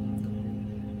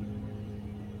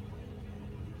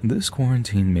 This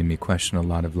quarantine made me question a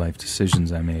lot of life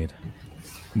decisions I made.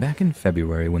 Back in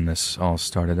February when this all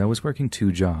started, I was working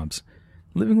 2 jobs,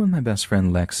 living with my best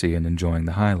friend Lexi and enjoying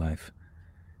the high life.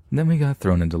 Then we got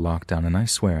thrown into lockdown, and I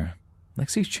swear,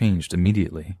 Lexi changed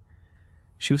immediately.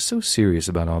 She was so serious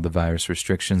about all the virus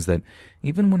restrictions that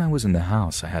even when I was in the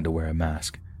house, I had to wear a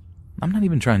mask. I'm not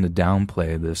even trying to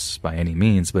downplay this by any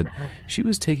means, but she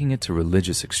was taking it to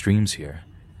religious extremes here.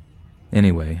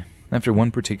 Anyway, after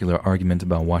one particular argument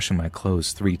about washing my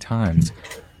clothes 3 times,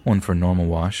 one for normal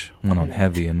wash, one on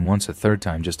heavy, and once a 3rd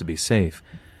time just to be safe,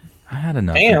 I had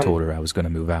enough and told her I was going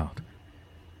to move out.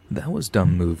 That was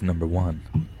dumb move number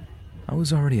 1. I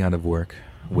was already out of work,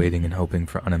 waiting and hoping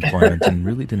for unemployment, and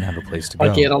really didn't have a place to go.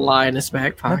 Like he had a lie in his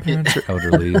back My pocket. parents are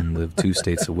elderly and live 2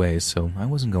 states away, so I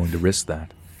wasn't going to risk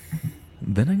that.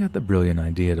 Then I got the brilliant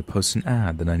idea to post an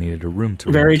ad that I needed a room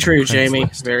to Very rent on true, Jamie.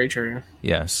 Craigslist. Very true.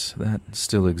 Yes, that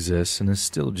still exists and is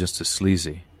still just as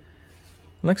sleazy.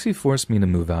 Lexi forced me to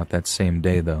move out that same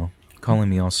day, though, calling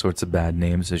me all sorts of bad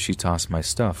names as she tossed my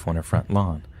stuff on her front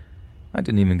lawn. I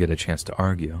didn't even get a chance to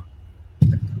argue.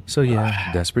 So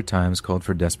yeah, desperate times called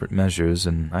for desperate measures,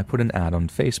 and I put an ad on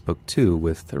Facebook too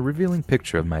with a revealing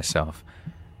picture of myself.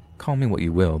 Call me what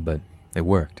you will, but it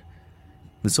worked.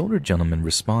 This older gentleman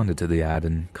responded to the ad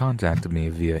and contacted me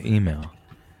via email.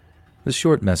 The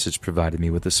short message provided me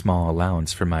with a small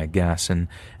allowance for my gas and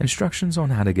instructions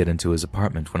on how to get into his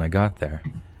apartment when I got there.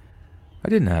 I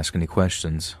didn't ask any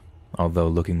questions, although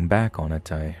looking back on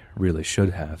it, I really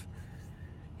should have.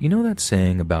 You know that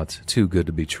saying about too good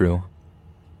to be true?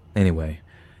 Anyway,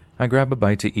 I grabbed a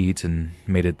bite to eat and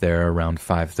made it there around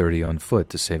 5:30 on foot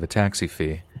to save a taxi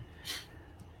fee.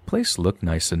 Place looked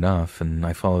nice enough, and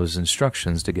I followed his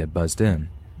instructions to get buzzed in.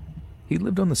 He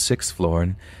lived on the 6th floor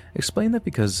and explained that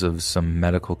because of some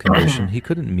medical condition, he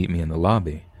couldn't meet me in the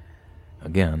lobby.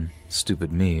 Again,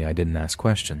 stupid me, I didn't ask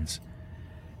questions.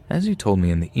 As he told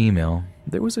me in the email,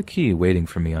 there was a key waiting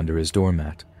for me under his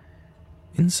doormat.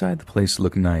 Inside, the place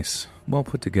looked nice, well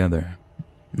put together.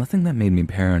 Nothing that made me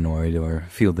paranoid or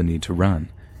feel the need to run.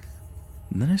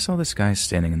 And then I saw this guy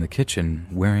standing in the kitchen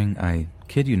wearing, I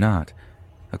kid you not,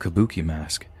 a kabuki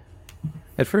mask.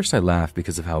 At first I laughed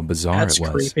because of how bizarre it was.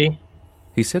 That's creepy.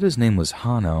 He said his name was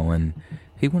Hano, and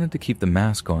he wanted to keep the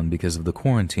mask on because of the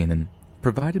quarantine and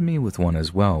provided me with one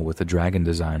as well with a dragon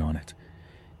design on it.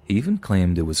 He even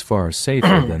claimed it was far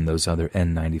safer than those other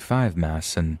N95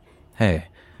 masks, and hey,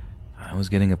 I was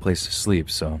getting a place to sleep,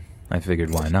 so I figured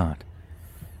why not.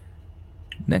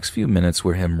 Next few minutes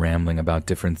were him rambling about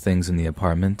different things in the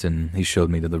apartment, and he showed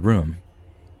me to the room.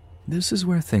 This is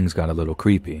where things got a little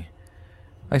creepy.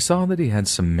 I saw that he had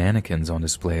some mannequins on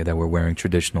display that were wearing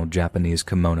traditional Japanese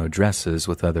kimono dresses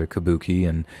with other kabuki,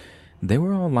 and they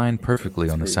were all lined perfectly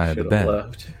on the side of the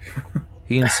bed.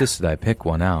 He insisted I pick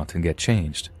one out and get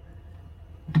changed.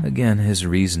 Again, his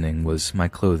reasoning was my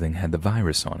clothing had the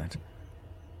virus on it.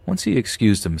 Once he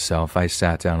excused himself, I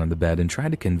sat down on the bed and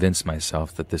tried to convince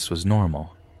myself that this was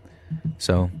normal.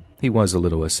 So, he was a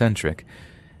little eccentric.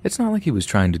 It's not like he was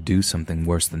trying to do something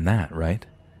worse than that, right?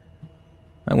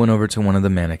 I went over to one of the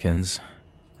mannequins.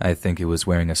 I think it was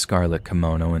wearing a scarlet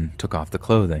kimono, and took off the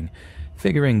clothing,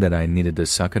 figuring that I needed to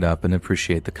suck it up and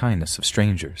appreciate the kindness of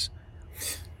strangers.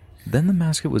 Then the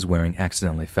mask it was wearing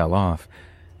accidentally fell off,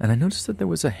 and I noticed that there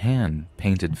was a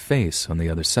hand-painted face on the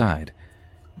other side.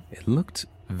 It looked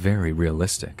very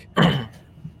realistic.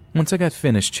 Once I got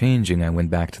finished changing, I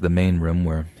went back to the main room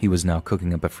where he was now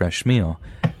cooking up a fresh meal,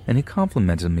 and he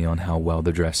complimented me on how well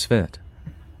the dress fit.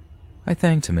 I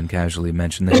thanked him and casually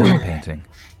mentioned the hand painting.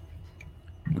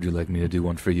 "Would you like me to do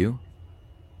one for you?"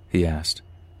 he asked.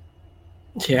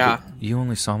 Yeah. "But you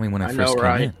only saw me when I first know, came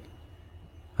right? in,"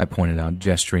 I pointed out,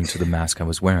 gesturing to the mask I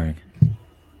was wearing.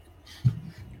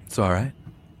 "It's all right.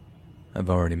 I've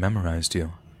already memorized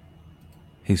you,"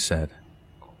 he said.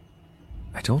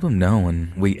 I told him no,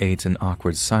 and we ate in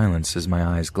awkward silence as my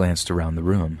eyes glanced around the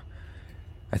room.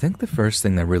 I think the first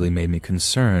thing that really made me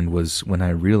concerned was when I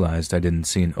realized I didn't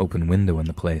see an open window in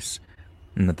the place,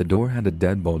 and that the door had a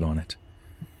deadbolt on it.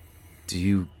 "Do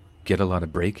you get a lot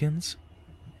of break-ins?"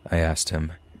 I asked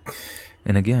him.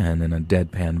 And again, in a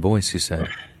deadpan voice, he said,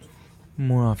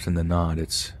 "More often than not,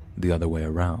 it's the other way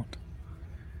around."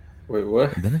 Wait,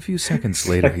 what? Then a few seconds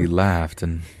later, he laughed,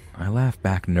 and I laughed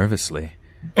back nervously.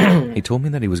 He told me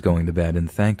that he was going to bed and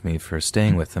thanked me for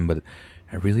staying with him, but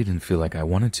I really didn't feel like I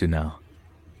wanted to now.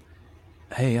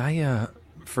 "Hey, I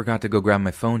forgot to go grab my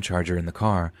phone charger in the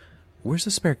car. Where's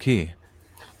the spare key?"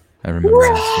 I remember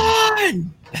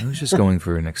asking. I was just going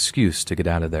for an excuse to get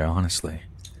out of there, honestly.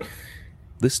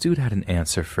 This dude had an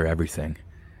answer for everything,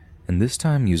 and this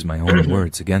time used my own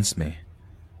words against me.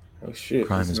 Oh shit,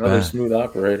 "Crime it's is another bad, smooth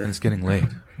operator. and it's getting late.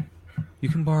 You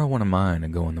can borrow one of mine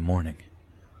and go in the morning."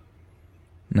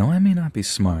 Now, I may not be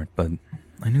smart, but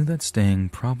I knew that staying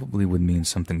probably would mean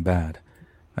something bad.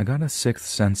 I got a sixth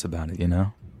sense about it, you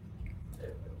know?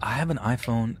 "I have an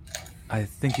iPhone. I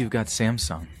think you've got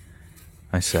Samsung,"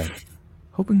 I said,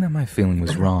 hoping that my feeling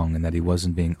was wrong and that he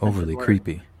wasn't being overly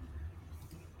creepy.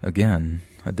 Again,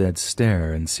 a dead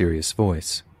stare and serious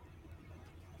voice.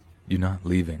 "You're not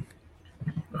leaving."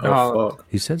 Oh, fuck.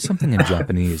 He said something in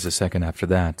Japanese a second after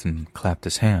that and clapped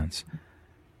his hands.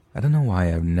 I don't know why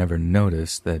I've never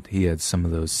noticed that he had some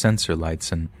of those sensor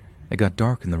lights, and it got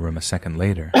dark in the room a second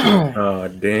later. Oh,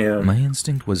 damn. My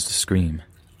instinct was to scream,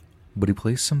 but he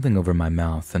placed something over my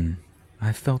mouth, and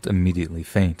I felt immediately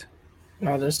faint.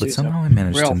 Oh, this But dude's somehow a I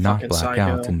managed real to not fucking black psycho.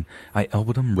 out, and I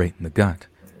elbowed him right in the gut.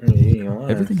 You ain't lying.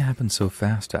 Everything happened so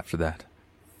fast after that.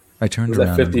 I turned Was that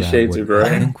around and 50 grabbed Shades what of Grey?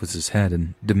 I think was his head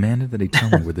and demanded that he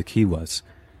tell me where the key was.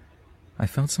 I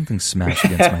felt something smash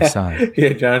against my side.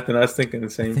 Yeah, Jonathan, I was thinking the I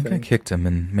same think I thing. kicked him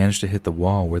and managed to hit the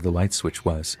wall where the light switch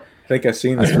was. I think I've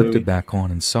seen I this flipped movie. it back on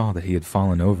and saw that he had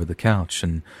fallen over the couch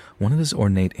and one of his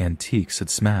ornate antiques had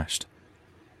smashed.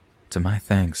 To my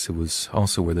thanks, it was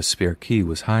also where the spare key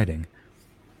was hiding.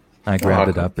 I grabbed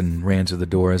it up and ran to the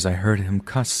door as I heard him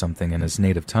cuss something in his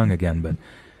native tongue again, but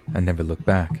I never looked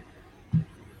back.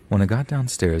 When I got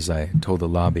downstairs, I told the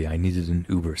lobby I needed an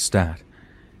Uber stat.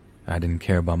 I didn't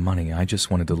care about money, I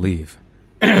just wanted to leave.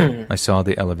 I saw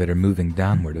the elevator moving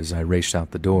downward as I raced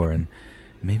out the door, and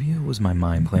maybe it was my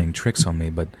mind playing tricks on me,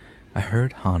 but I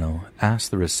heard Hano ask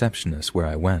the receptionist where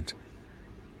I went.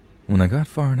 When I got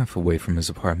far enough away from his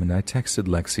apartment, I texted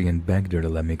Lexi and begged her to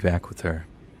let me back with her.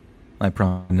 I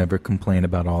promised never complain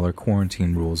about all her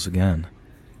quarantine rules again.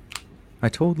 I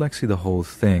told Lexi the whole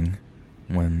thing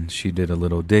when she did a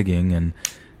little digging, and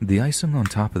the icing on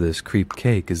top of this creep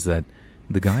cake is that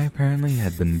the guy apparently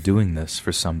had been doing this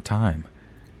for some time.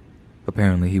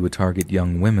 Apparently he would target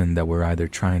young women that were either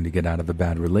trying to get out of a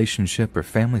bad relationship or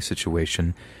family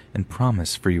situation and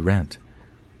promise free rent,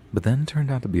 but then turned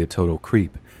out to be a total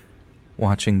creep,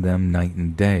 watching them night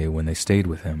and day when they stayed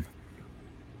with him.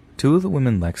 2 of the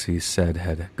women Lexi said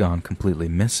had gone completely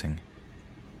missing.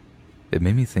 It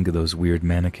made me think of those weird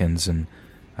mannequins, and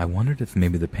I wondered if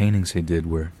maybe the paintings he did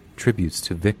were tributes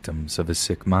to victims of his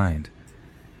sick mind.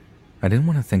 I didn't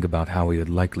want to think about how he had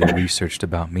likely researched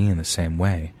about me in the same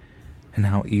way, and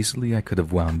how easily I could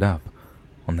have wound up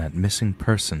on that missing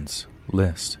persons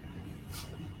list.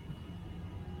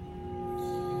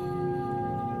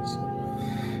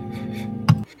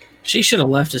 She should have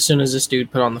left as soon as this dude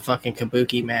put on the fucking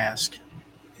kabuki mask.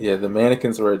 Yeah, the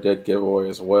mannequins were a dead giveaway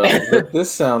as well.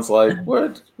 This sounds like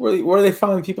where are they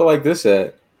finding people like this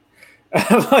at?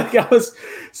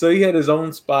 So he had his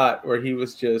own spot where he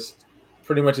was just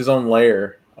pretty much his own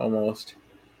lair almost,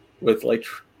 with like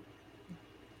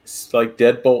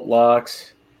deadbolt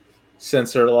locks,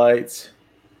 sensor lights.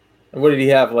 And what did he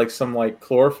have? Like some like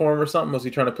chloroform or something? Was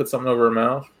he trying to put something over her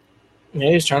mouth? Yeah,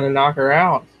 he was trying to knock her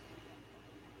out.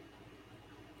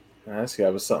 This guy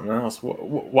was something else.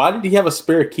 Why did he have a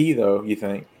spare key, though, you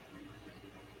think?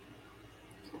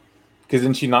 Because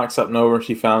then she knocked something over and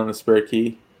she found the spare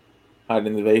key hiding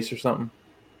in the vase or something?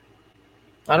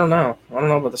 I don't know. I don't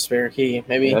know about the spare key.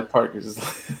 Maybe. Yeah, that part is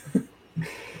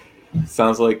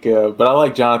sounds like... but I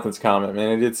like Jonathan's comment,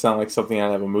 man. It did sound like something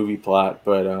out of a movie plot,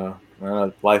 but I don't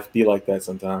know, life be like that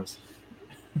sometimes.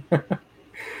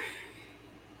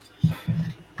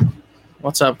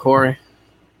 What's up, Corey?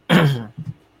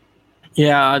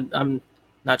 Yeah, I'm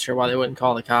not sure why they wouldn't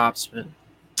call the cops, but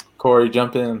Corey,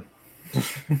 jump in.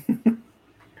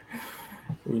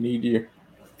 We need you.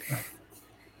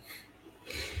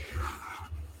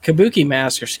 kabuki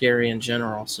masks are scary in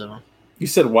general. So you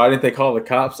said, why didn't they call the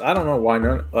cops? I don't know why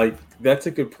not. Like, that's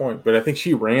a good point, but I think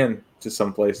she ran to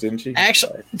someplace, didn't she?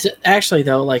 Actually,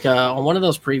 though, like on one of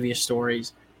those previous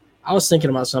stories, I was thinking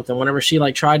about something. Whenever she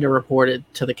like tried to report it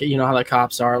to the, you know how the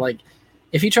cops are, like.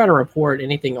 If you try to report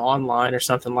anything online or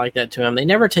something like that to them, they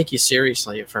never take you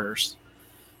seriously at first.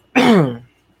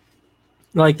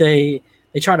 Like they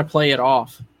try to play it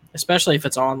off, especially if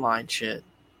it's online shit.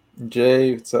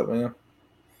 Jay, what's up, man?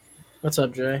 What's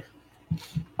up, Jay?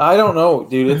 I don't know,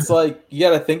 dude. It's like you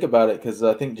got to think about it because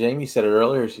I think Jamie said it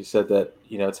earlier. She said that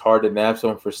it's hard to nab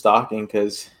someone for stalking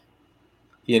because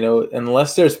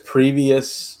unless there's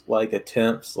previous like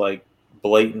attempts, like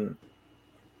blatant.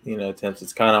 Attempts.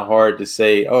 It's kind of hard to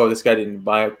say, oh, this guy didn't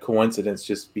by coincidence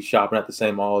just be shopping at the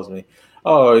same mall as me.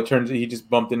 Oh, it turns he just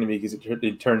bumped into me because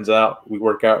it turns out we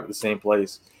work out at the same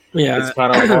place. Yeah, it's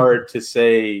kind of hard to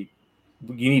say.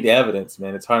 You need evidence,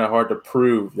 man. It's kind of hard to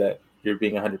prove that you're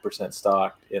being 100%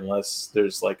 stalked unless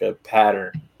there's like a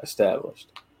pattern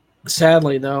established.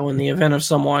 Sadly, though, in the event of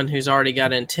someone who's already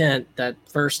got intent, that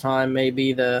first time may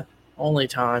be the only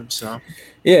time. So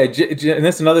yeah, and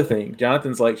that's another thing.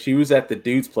 Jonathan's like, she was at the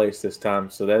dude's place this time,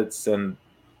 so that's a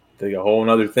whole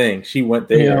other thing. She went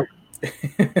there.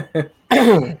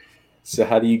 Yeah. So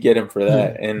how do you get him for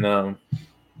that? And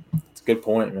it's a good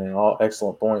point, man. All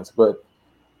excellent points. But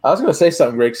I was going to say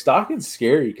something, Greg. Stalking's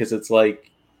scary because it's like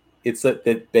it's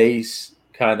that base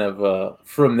kind of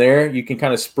from there you can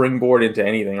kind of springboard into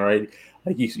anything, right?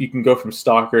 Like you can go from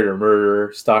stalker to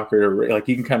murderer, stalker to like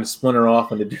you can kind of splinter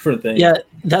off into different things. Yeah,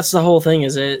 that's the whole thing.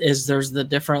 Is there's the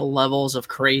different levels of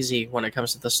crazy when it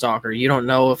comes to the stalker. You don't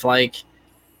know if like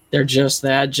they're just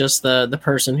the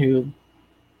person who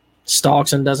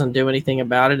stalks and doesn't do anything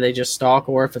about it. They just stalk,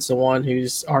 or if it's the one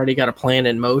who's already got a plan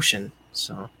in motion.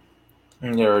 So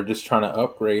they're just trying to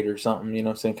upgrade or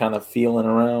something. Saying kind of feeling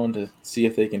around to see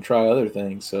if they can try other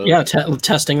things. So yeah,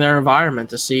 testing their environment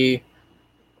to see.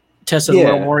 Test it a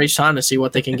little more each time to see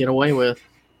what they can get away with.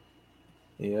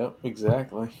 Yep,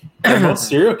 exactly. And most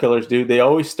serial killers, dude, they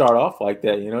always start off like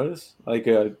that. You notice, like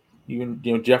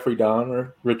even Jeffrey Dahmer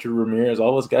or Richard Ramirez,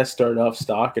 all those guys started off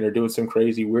stalking or doing some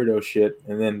crazy weirdo shit,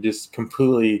 and then just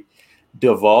completely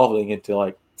devolving into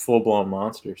like full blown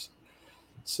monsters.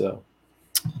 So,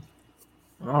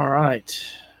 all right,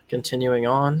 continuing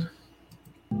on.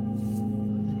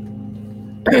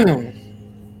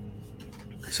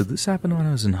 So this happened when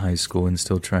I was in high school and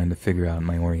still trying to figure out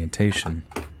my orientation.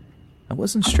 I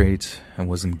wasn't straight, I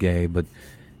wasn't gay, but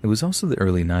it was also the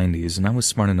early 90s, and I was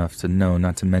smart enough to know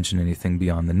not to mention anything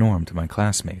beyond the norm to my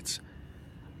classmates.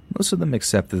 Most of them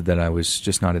accepted that I was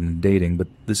just not into dating, but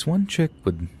this one chick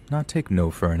would not take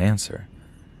no for an answer.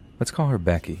 Let's call her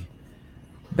Becky.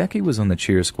 Becky was on the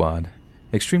cheer squad,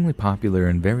 extremely popular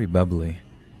and very bubbly.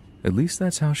 At least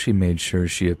that's how she made sure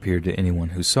she appeared to anyone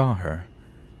who saw her.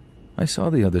 I saw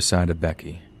the other side of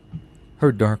Becky.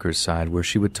 Her darker side, where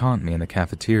she would taunt me in the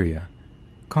cafeteria,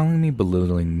 calling me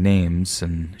belittling names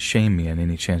and shame me on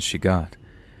any chance she got.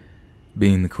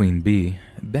 Being the queen bee,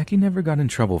 Becky never got in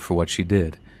trouble for what she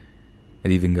did.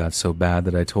 It even got so bad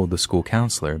that I told the school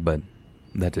counselor, but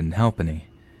that didn't help any.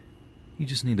 You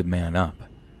just need to man up,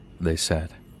 they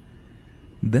said.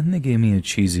 Then they gave me a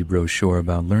cheesy brochure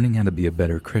about learning how to be a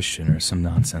better Christian or some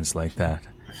nonsense like that.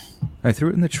 I threw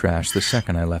it in the trash the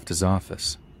second I left his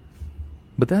office.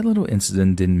 But that little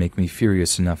incident didn't make me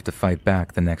furious enough to fight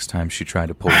back the next time she tried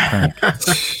to pull a prank.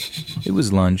 It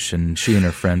was lunch, and she and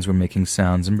her friends were making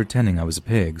sounds and pretending I was a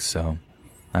pig, so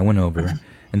I went over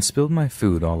and spilled my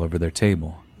food all over their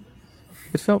table.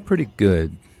 It felt pretty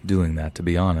good doing that, to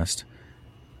be honest.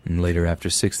 And later, after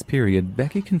 6th period,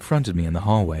 Becky confronted me in the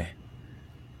hallway.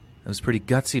 "That was pretty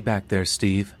gutsy back there,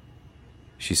 Steve,"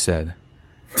 she said.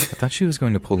 I thought she was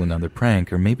going to pull another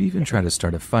prank or maybe even try to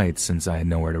start a fight since I had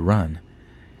nowhere to run.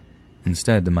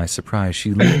 Instead, to my surprise,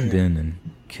 she leaned in and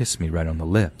kissed me right on the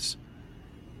lips.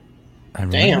 I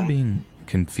remember being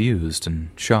confused and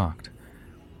shocked.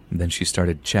 Then she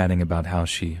started chatting about how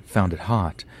she found it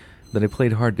hot, that I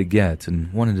played hard to get,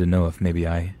 and wanted to know if maybe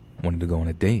I wanted to go on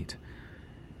a date.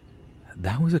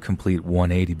 That was a complete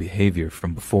 180 behavior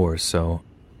from before, so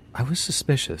I was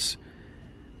suspicious.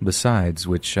 Besides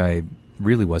which, I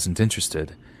really wasn't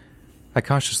interested. I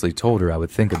cautiously told her I would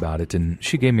think about it, and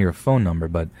she gave me her phone number,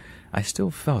 but I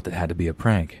still felt it had to be a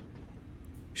prank.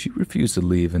 She refused to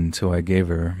leave until I gave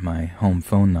her my home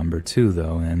phone number too,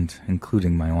 though, and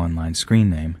including my online screen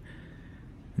name.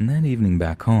 And that evening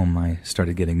back home, I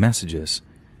started getting messages.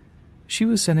 She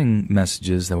was sending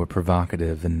messages that were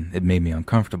provocative, and it made me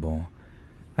uncomfortable.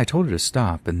 I told her to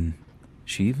stop, and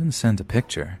she even sent a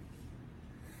picture.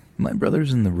 My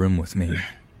brother's in the room with me,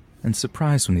 and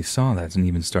surprised when he saw that and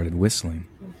even started whistling.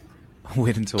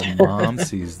 "Wait until Mom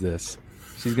sees this.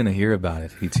 She's gonna hear about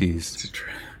it," he teased.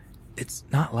 "It's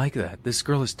not like that. This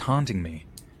girl is taunting me.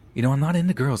 You know, I'm not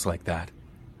into girls like that."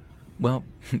 "Well,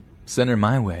 send her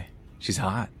my way. She's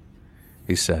hot,"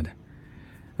 he said.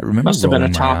 I remember Must have been a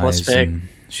rolling my topless eyes pic. and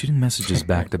shooting messages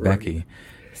back to Becky,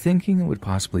 thinking it would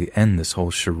possibly end this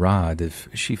whole charade if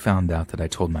she found out that I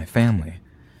told my family.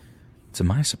 To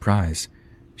my surprise,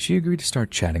 she agreed to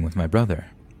start chatting with my brother.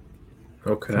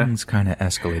 Okay. Things kind of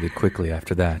escalated quickly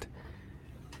after that.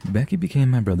 Becky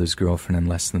became my brother's girlfriend in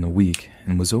less than a week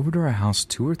and was over to our house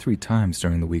 2 or 3 times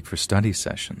during the week for study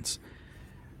sessions.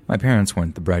 My parents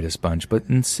weren't the brightest bunch, but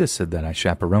insisted that I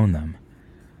chaperone them.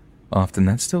 Often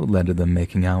that still led to them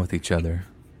making out with each other,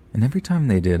 and every time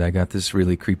they did, I got this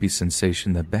really creepy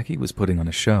sensation that Becky was putting on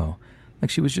a show,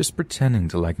 like she was just pretending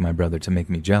to like my brother to make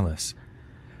me jealous.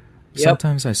 Yep.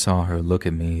 Sometimes I saw her look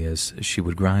at me as she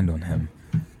would grind on him.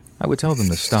 I would tell them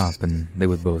to stop, and they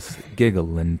would both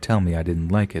giggle and tell me I didn't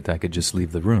like it, I could just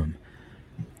leave the room.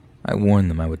 I warned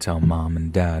them I would tell Mom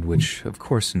and Dad, which of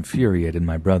course infuriated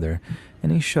my brother,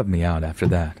 and he shoved me out after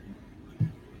that.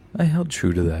 I held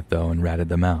true to that, though, and ratted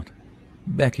them out.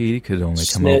 Becky could only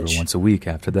come over Snitch. once a week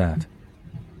after that.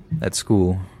 At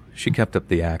school, she kept up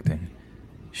the acting.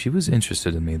 She was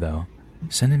interested in me, though,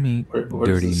 sending me Where does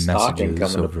dirty the stalking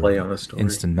messages come into play on over the story?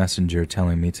 instant messenger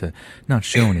telling me to not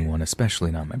show anyone,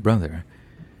 especially not my brother.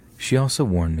 She also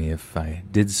warned me if I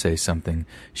did say something,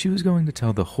 she was going to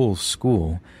tell the whole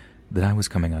school that I was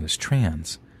coming out as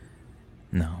trans.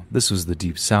 No, this was the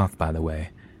Deep South, by the way,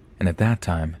 and at that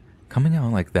time, coming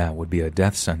out like that would be a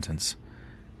death sentence,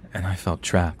 and I felt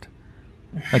trapped.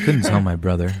 I couldn't tell my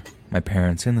brother, my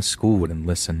parents, and the school wouldn't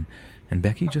listen, and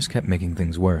Becky just kept making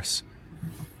things worse.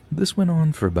 This went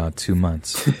on for about 2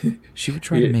 months. She would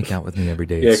try to make out with me every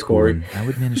day at school, Corey. and I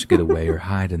would manage to get away or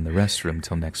hide in the restroom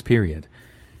till next period.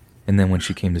 And then when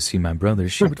she came to see my brother,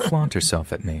 she would flaunt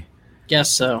herself at me.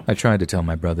 Guess so. I tried to tell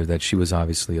my brother that she was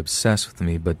obviously obsessed with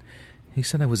me, but he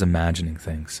said I was imagining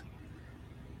things.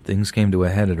 Things came to a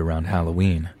head at around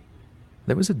Halloween.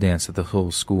 There was a dance that the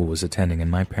whole school was attending, and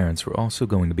my parents were also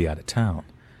going to be out of town.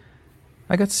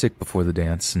 I got sick before the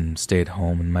dance and stayed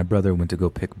home, and my brother went to go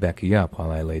pick Becky up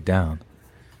while I laid down.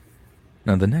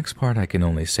 Now, the next part I can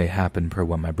only say happened per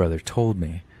what my brother told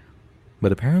me,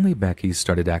 But apparently Becky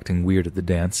started acting weird at the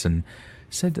dance and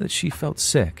said that she felt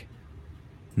sick.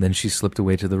 Then she slipped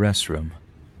away to the restroom.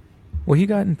 Well, he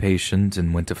got impatient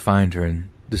and went to find her and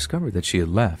discovered that she had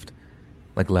left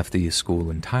the school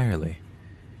entirely.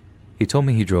 He told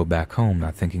me he drove back home,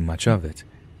 not thinking much of it.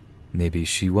 Maybe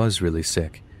she was really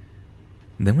sick.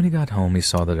 Then when he got home, he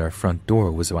saw that our front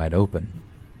door was wide open.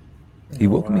 He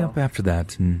woke me up after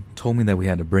that and told me that we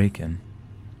had a break-in.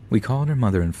 We called her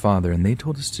mother and father, and they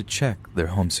told us to check their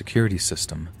home security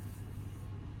system.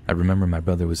 I remember my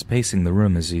brother was pacing the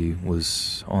room as he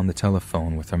was on the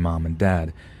telephone with her mom and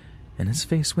dad, and his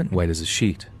face went white as a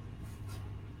sheet.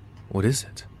 "What is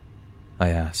it?" I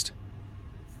asked.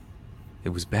 "It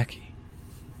was Becky,"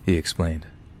 he explained.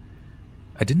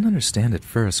 I didn't understand at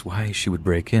first why she would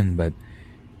break in, but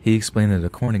he explained that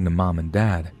according to Mom and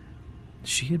Dad,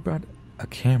 she had brought a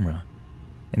camera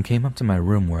and came up to my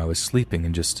room where I was sleeping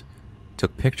and just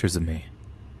took pictures of me,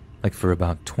 like for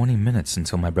about 20 minutes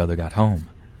until my brother got home.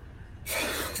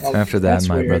 After that,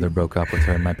 my brother broke up with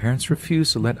her, and my parents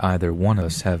refused to let either one of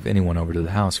us have anyone over to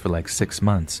the house for like 6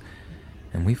 months,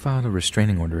 and we filed a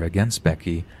restraining order against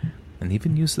Becky and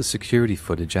even used the security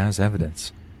footage as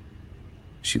evidence.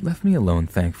 She left me alone,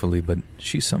 thankfully, but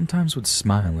she sometimes would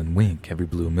smile and wink every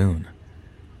blue moon.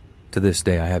 To this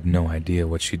day, I have no idea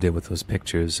what she did with those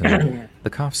pictures, and the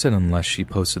cops said unless she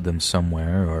posted them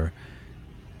somewhere or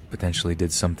potentially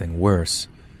did something worse,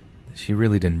 she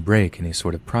really didn't break any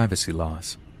sort of privacy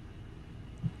laws.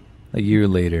 A year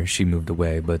later, she moved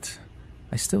away, but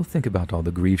I still think about all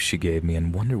the grief she gave me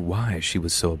and wonder why she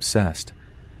was so obsessed.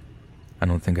 I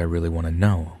don't think I really want to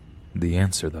know the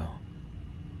answer, though.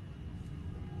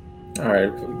 All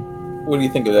right. What do you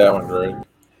think of that one, Greg?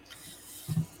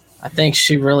 I think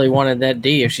she really wanted that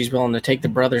D if she's willing to take the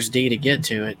brother's D to get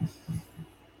to it.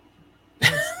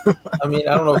 I mean,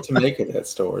 I don't know what to make of that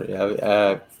story.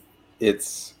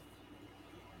 It's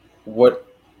what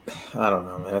I don't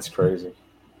know, man. That's crazy.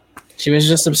 She was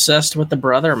just obsessed with the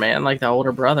brother, man, like the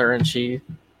older brother, and she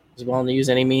was willing to use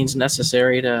any means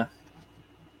necessary to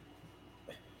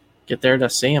get there to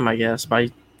see him, I guess, by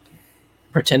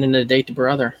pretending to date the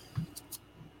brother.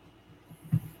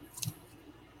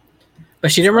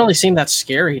 But she didn't really seem that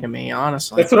scary to me,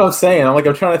 honestly. That's what I'm saying.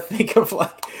 I'm trying to think of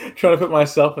trying to put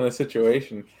myself in a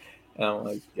situation, and I'm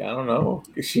like, I don't know.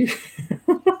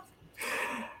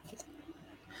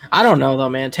 I don't know though,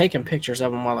 man. Taking pictures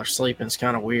of them while they're sleeping is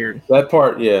kind of weird. That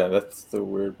part, yeah, that's the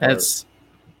weird part.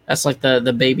 That's like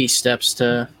the baby steps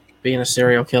to being a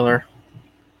serial killer.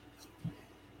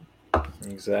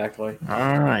 Exactly.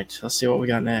 All right, let's see what we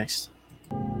got next.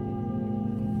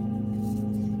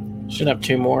 Should have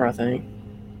 2 more, I think.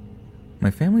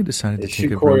 My family decided to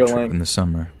take a road trip in the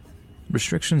summer.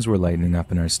 Restrictions were lightening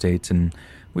up in our state, and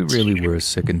we really were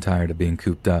sick and tired of being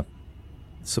cooped up.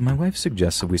 So my wife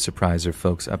suggested we surprise her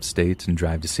folks upstate and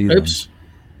drive to see them.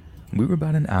 We were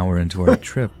about an hour into our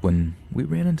trip when we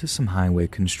ran into some highway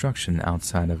construction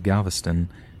outside of Galveston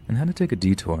and had to take a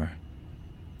detour.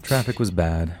 Traffic was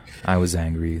bad, I was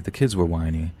angry, the kids were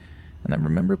whiny, and I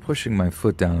remember pushing my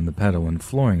foot down on the pedal and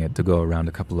flooring it to go around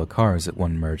a couple of cars at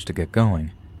one merge to get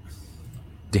going.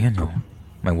 "Daniel,"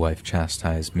 my wife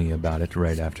chastised me about it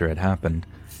right after it happened.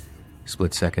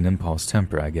 Split-second impulse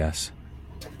temper, I guess.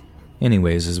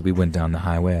 Anyways, as we went down the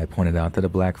highway, I pointed out that a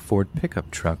black Ford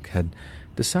pickup truck had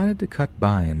decided to cut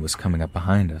by and was coming up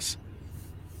behind us.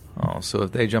 "Oh, so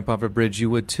if they jump off a bridge, you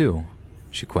would too?"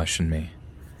 she questioned me.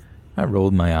 I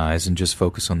rolled my eyes and just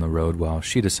focused on the road while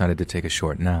she decided to take a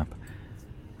short nap.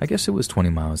 I guess it was 20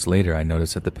 miles later I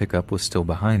noticed that the pickup was still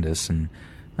behind us, and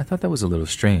I thought that was a little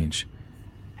strange.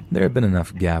 There had been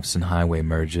enough gaps in highway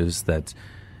merges that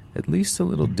at least a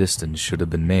little distance should have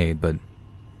been made, but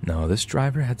no, this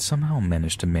driver had somehow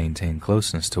managed to maintain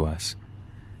closeness to us.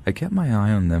 I kept my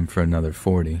eye on them for another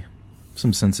 40,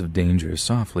 some sense of danger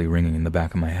softly ringing in the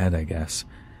back of my head, I guess.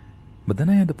 But then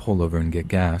I had to pull over and get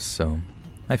gas, so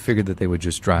I figured that they would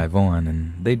just drive on,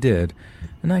 and they did,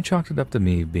 and I chalked it up to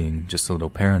me being just a little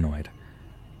paranoid.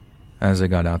 As I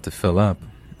got out to fill up,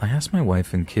 I asked my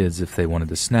wife and kids if they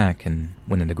wanted a snack and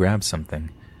went in to grab something.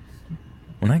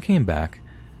 When I came back,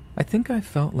 I think I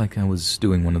felt like I was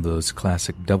doing one of those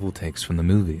classic double takes from the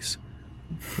movies.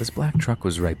 This black truck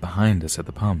was right behind us at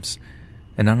the pumps,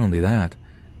 and not only that,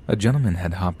 a gentleman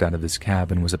had hopped out of his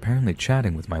cab and was apparently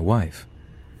chatting with my wife.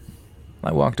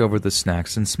 I walked over the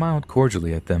snacks and smiled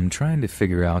cordially at them, trying to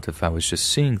figure out if I was just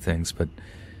seeing things, but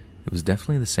it was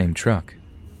definitely the same truck.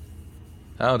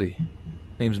 "Howdy,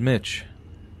 name's Mitch.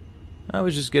 I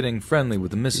was just getting friendly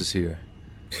with the missus here.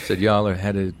 Said y'all are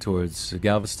headed towards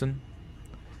Galveston?"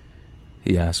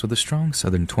 he asked with a strong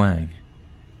southern twang.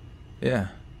 "Yeah,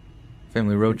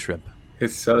 family road trip."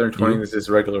 His southern twang is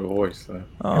his regular voice. So.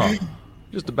 Oh,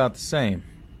 just about the same.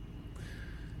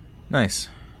 Nice.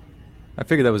 I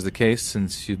figured that was the case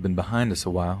since you've been behind us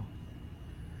a while.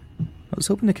 I was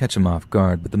hoping to catch him off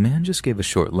guard, but the man just gave a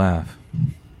short laugh.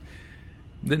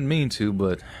 Didn't mean to,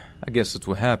 but I guess that's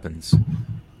what happens.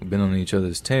 We've been on each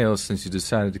other's tails since you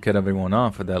decided to cut everyone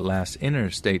off at that last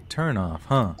interstate turnoff,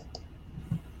 huh?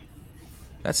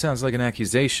 That sounds like an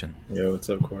accusation. Yeah, what's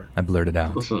up, Corey? I blurted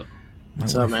out. My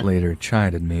What's up, wife man? later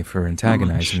chided me for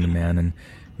antagonizing the man, and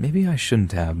maybe I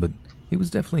shouldn't have, but he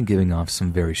was definitely giving off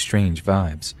some very strange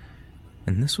vibes.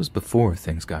 And this was before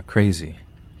things got crazy.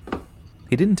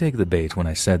 He didn't take the bait when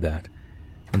I said that.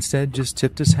 Instead, just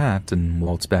tipped his hat and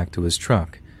waltzed back to his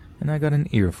truck, and I got an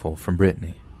earful from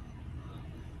Brittany.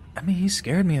 I mean, he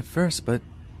scared me at first, but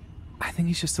I think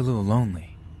he's just a little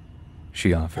lonely,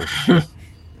 she offered.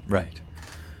 Right.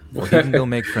 Well, he can go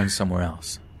make friends somewhere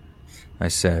else, I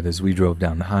said as we drove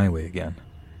down the highway again.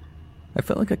 I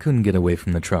felt like I couldn't get away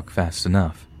from the truck fast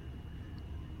enough.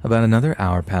 About another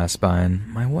hour passed by, and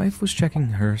my wife was checking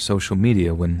her social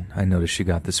media when I noticed she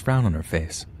got this frown on her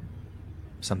face.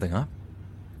 Something up?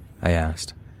 I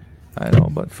asked. I had all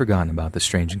but forgotten about the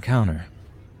strange encounter.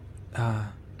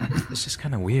 It's just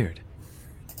kind of weird.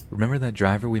 Remember that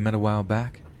driver we met a while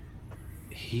back?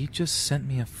 He just sent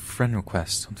me a friend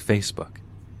request on Facebook.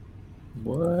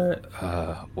 What?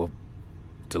 Well,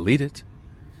 delete it,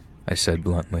 I said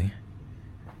bluntly.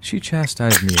 She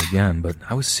chastised me again, but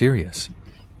I was serious.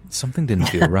 Something didn't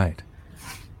feel right.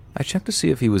 I checked to see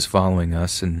if he was following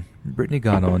us, and Brittany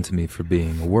got on to me for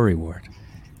being a worrywart.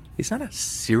 He's not a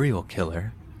serial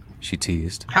killer, she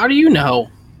teased. How do you know?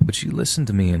 But she listened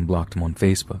to me and blocked him on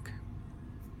Facebook.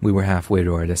 We were halfway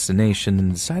to our destination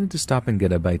and decided to stop and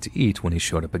get a bite to eat when he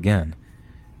showed up again.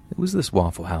 It was this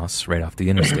Waffle House right off the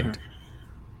interstate.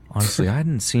 Honestly, I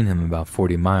hadn't seen him in about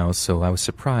 40 miles, so I was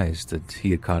surprised that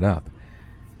he had caught up.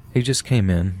 He just came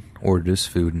in, ordered his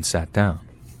food, and sat down.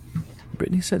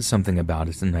 Brittany said something about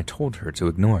it, and I told her to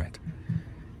ignore it.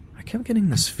 I kept getting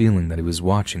this feeling that he was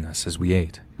watching us as we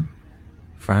ate.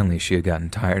 Finally, she had gotten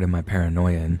tired of my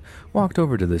paranoia and walked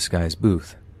over to this guy's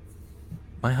booth.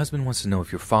 "My husband wants to know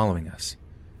if you're following us,"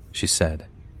 she said.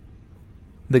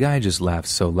 The guy just laughed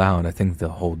so loud I think the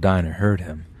whole diner heard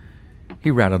him. He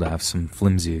rattled off some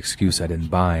flimsy excuse I didn't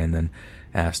buy and then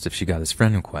asked if she got his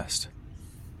friend request.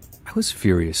 I was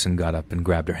furious and got up and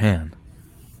grabbed her hand.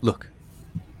 "Look,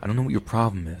 I don't know what your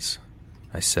problem is,"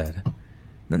 I said.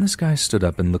 Then this guy stood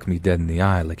up and looked me dead in the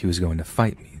eye like he was going to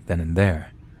fight me then and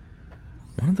there.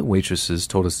 One of the waitresses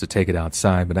told us to take it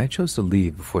outside, but I chose to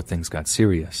leave before things got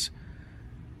serious.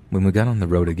 When we got on the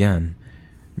road again,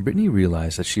 Brittany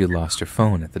realized that she had lost her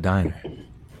phone at the diner.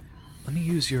 "Let me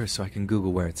use yours so I can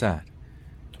Google where it's at,"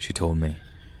 she told me.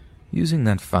 Using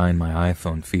that Find My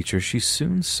iPhone feature, she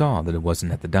soon saw that it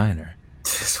wasn't at the diner.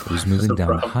 It was moving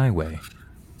down the highway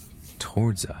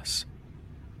towards us.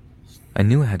 I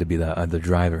knew it had to be that other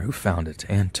driver who found it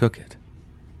and took it.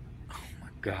 "Oh my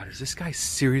God, is this guy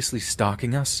seriously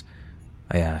stalking us?"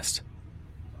 I asked.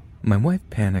 My wife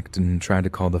panicked and tried to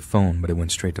call the phone, but it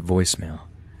went straight to voicemail.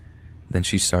 Then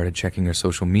she started checking her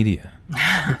social media.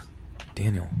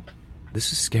 "Daniel,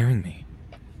 this is scaring me,"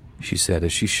 she said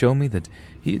as she showed me that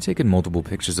he had taken multiple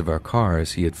pictures of our car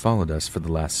as he had followed us for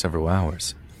the last several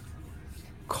hours.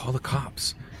 "Call the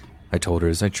cops," I told her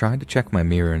as I tried to check my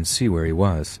mirror and see where he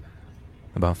was.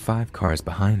 About 5 cars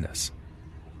behind us.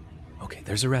 "Okay,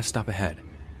 there's a rest stop ahead.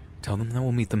 Tell them that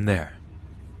we'll meet them there,"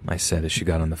 I said as she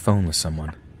got on the phone with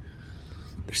someone.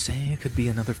 "They're saying it could be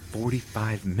another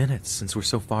 45 minutes since we're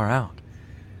so far out,"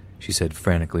 she said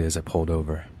frantically as I pulled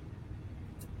over.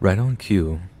 Right on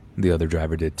cue, the other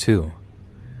driver did too.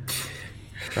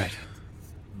 "Right.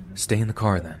 Stay in the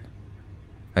car then,"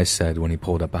 I said when he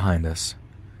pulled up behind us.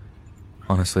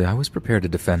 Honestly, I was prepared to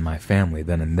defend my family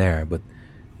then and there, but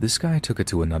this guy took it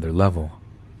to another level.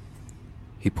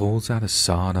 He pulls out a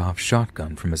sawed-off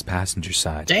shotgun from his passenger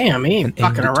side. Damn, he ain't and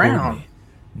aimed fucking it toward around. me,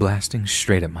 blasting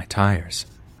straight at my tires.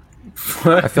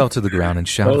 I fell to the ground and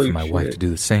shouted Holy for my wife shit. to do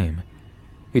the same.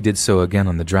 He did so again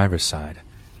on the driver's side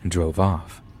and drove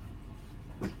off.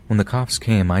 When the cops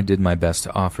came, I did my best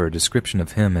to offer a description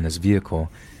of him and his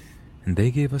vehicle, and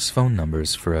they gave us phone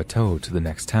numbers for a tow to the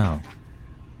next town.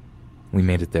 We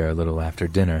made it there a little after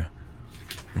dinner,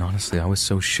 and honestly, I was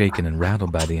so shaken and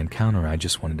rattled by the encounter I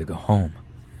just wanted to go home.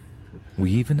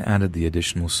 We even added the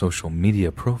additional social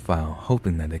media profile,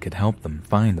 hoping that it could help them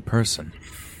find the person.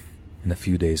 And a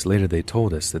few days later, they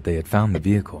told us that they had found the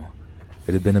vehicle.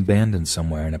 It had been abandoned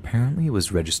somewhere, and apparently it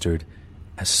was registered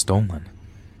as stolen.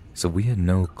 So we had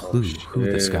no clue who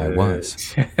this guy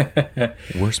was. The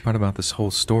worst part about this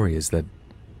whole story is that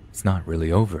it's not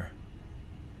really over.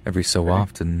 Every so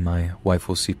often, my wife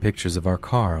will see pictures of our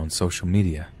car on social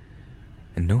media,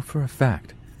 and know for a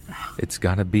fact it's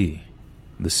gotta be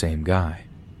the same guy.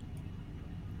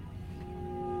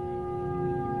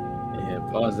 Yeah,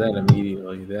 pause that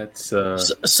immediately. That's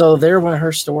So there went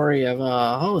her story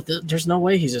of there's no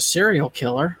way he's a serial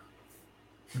killer.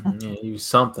 yeah, he was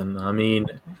something. I mean,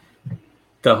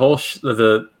 the whole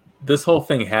this whole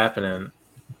thing happening,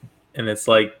 and it's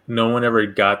like no one ever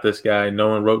got this guy. No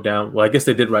one wrote down. Well, I guess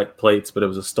they did write plates, but it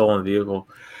was a stolen vehicle.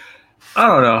 I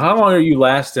don't know how long are you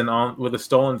lasting on with a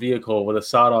stolen vehicle with a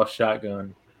sawed-off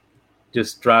shotgun,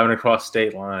 just driving across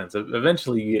state lines.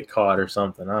 Eventually, you get caught or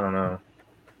something. I don't know.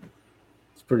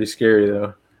 It's pretty scary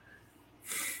though.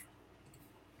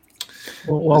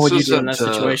 What would you do in that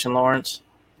situation, Lawrence?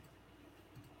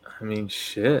 I mean,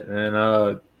 shit,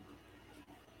 man.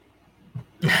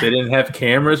 They didn't have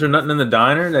cameras or nothing in the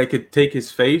diner that could take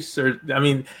his face, or I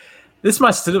mean, this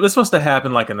must have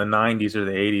happened like in the 90s or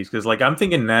the 80s, because like I'm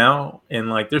thinking now, and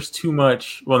like there's too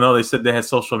much. Well, no, they said they had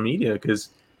social media because,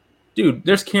 dude,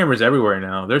 there's cameras everywhere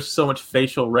now. There's so much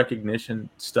facial recognition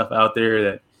stuff out there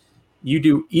that you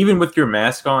do even with your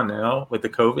mask on now with the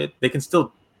COVID, they can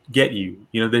still get you.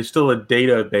 You know, there's still a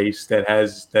database that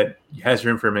has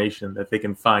your information that they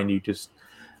can find you just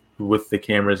with the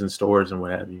cameras in stores and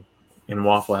what have you, in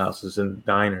Waffle Houses and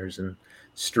diners and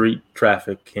street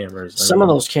traffic cameras. Some of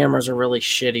those cameras are really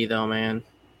shitty though, man.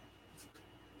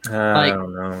 I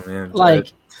don't know, man.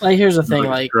 Like here's the thing,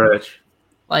 like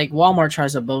Walmart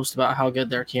tries to boast about how good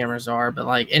their cameras are, but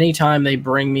like anytime they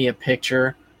bring me a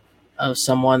picture of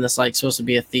someone that's like supposed to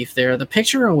be a thief there, the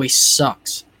picture always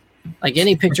sucks. Like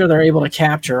any picture they're able to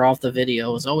capture off the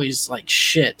video is always like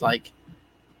shit. Like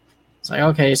it's like,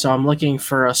 okay, so I'm looking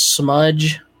for a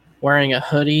smudge wearing a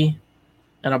hoodie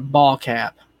and a ball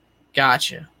cap.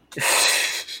 Gotcha.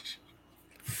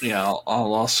 Yeah,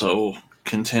 I'll also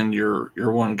contend your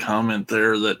one comment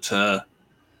there that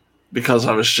because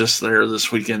I was just there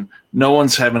this weekend, no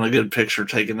one's having a good picture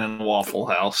taken in Waffle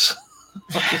House.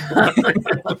 Yeah,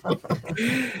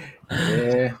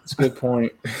 that's a good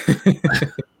point.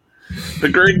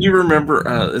 But Greg, you remember?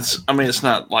 It's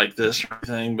not like this or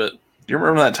anything, but you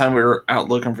remember that time we were out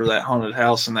looking for that haunted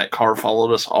house and that car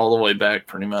followed us all the way back,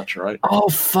 pretty much, right? Oh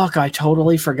fuck! I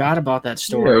totally forgot about that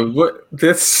story. Yeah,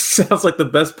 this sounds like the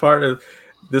best part of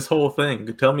this whole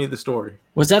thing. Tell me the story.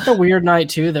 Was that the weird night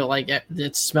too? That like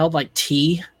it smelled like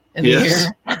tea in the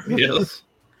air. Yes.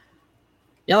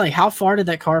 Yeah, like how far did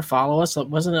that car follow us?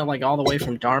 Wasn't it like all the way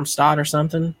from Darmstadt or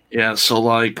something? Yeah, so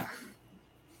like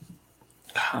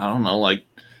I don't know, like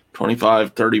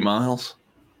 25, 30 miles.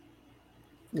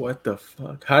 What the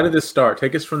fuck? How did this start?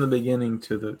 Take us from the beginning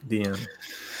to the end.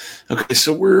 Okay,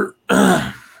 so we're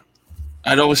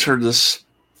I'd always heard this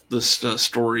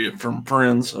story from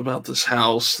friends about this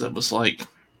house that was like,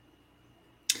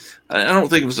 I don't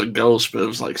think it was a ghost, but it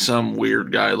was like some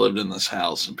weird guy lived in this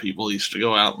house and people used to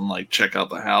go out and like check out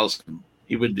the house and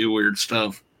he would do weird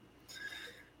stuff.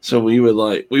 So we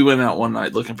went out one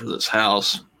night looking for this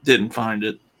house, didn't find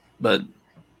it, but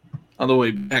on the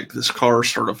way back, this car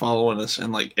started following us,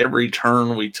 and like every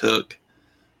turn we took,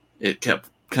 it kept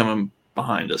coming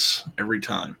behind us every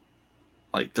time,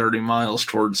 like 30 miles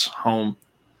towards home.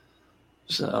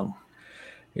 So,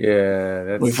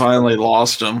 yeah, we finally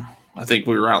lost him. I think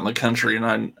we were out in the country,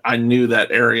 and I knew that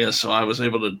area, so I was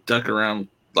able to duck around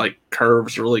like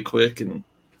curves really quick and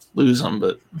lose them.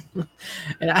 But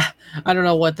and I don't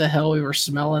know what the hell we were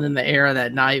smelling in the air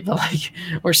that night, but like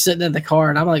we're sitting in the car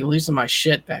and I'm like losing my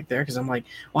shit back there because I'm like,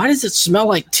 why does it smell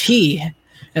like tea?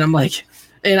 And I'm like,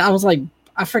 and I was like,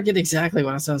 I forget exactly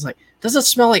what I said. I was like, does it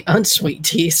smell like unsweet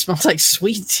tea? It smells like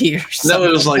sweet tea or something. No,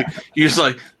 it was like he was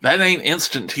like, that ain't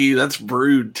instant tea, that's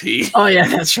brewed tea. Oh yeah,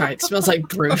 that's right. It smells like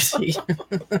brewed tea.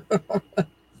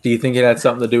 Do you think it had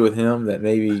something to do with him? That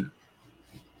maybe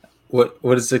what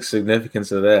is the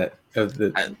significance of that?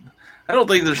 I don't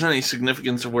think there's any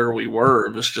significance of where we were.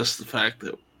 It was just the fact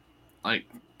that like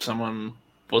someone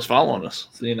was following us,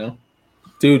 you know.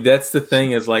 Dude, that's the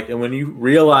thing is like, and when you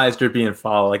realized you're being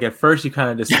followed, like at first you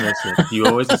kind of dismiss it. You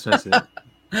always dismiss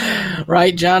it.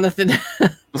 Right, Jonathan?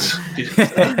 He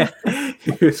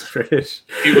was British.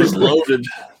 He was loaded.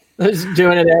 He's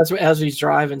doing it as he's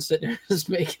driving, sitting there just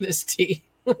making his tea.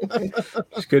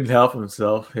 Just couldn't help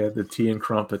himself. He had the tea and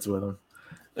crumpets with him.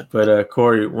 But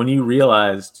Corey, when you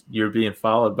realized you're being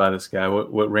followed by this guy,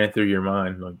 what ran through your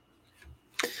mind? Like,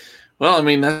 well, I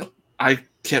mean, I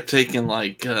kept taking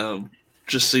like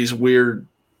just these weird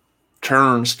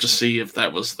turns to see if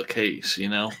that was the case, you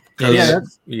know? Yeah.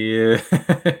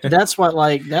 That's what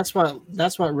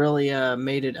really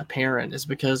made it apparent is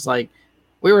because like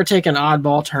we were taking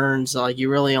oddball turns. Like, you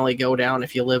really only go down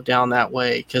if you live down that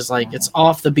way, because like it's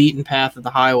off the beaten path of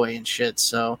the highway and shit.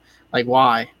 So like,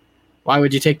 why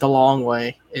would you take the long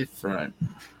way if you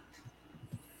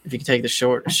could take the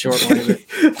short way of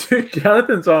it? Dude,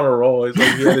 Jonathan's on a roll. He's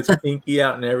like, he had his pinky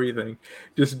out and everything,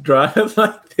 just driving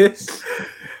like this,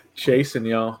 chasing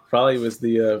y'all. Probably was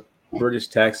the British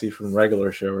Taxi from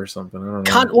Regular Show or something. I don't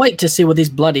know. Can't wait to see where these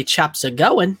bloody chaps are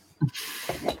going.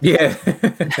 Yeah.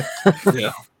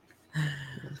 Yeah.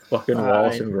 Fucking All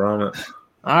Wallace right. and Gromit.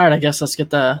 All right, I guess let's get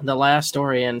the last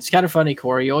story in. It's kind of funny,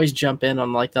 Corey. You always jump in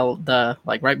on like the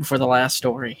like right before the last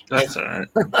story. That's all right.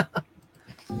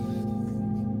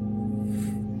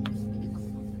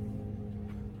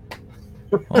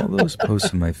 All those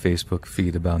posts on my Facebook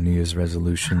feed about New Year's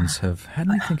resolutions have had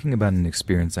me thinking about an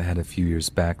experience I had a few years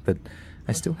back that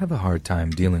I still have a hard time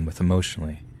dealing with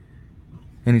emotionally.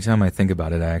 Anytime I think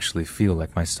about it, I actually feel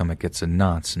like my stomach gets in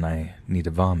knots and I need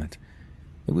to vomit.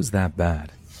 It was that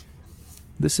bad.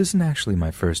 This isn't actually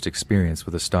my first experience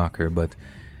with a stalker, but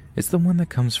it's the one that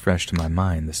comes fresh to my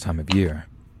mind this time of year.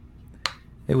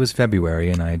 It was February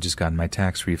and I had just gotten my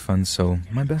tax refund, so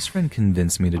my best friend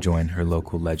convinced me to join her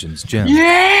local Legends gym.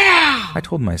 Yeah! I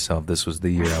told myself this was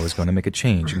the year I was going to make a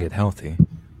change and get healthy.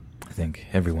 I think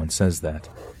everyone says that.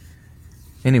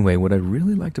 Anyway, what I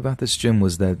really liked about this gym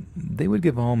was that they would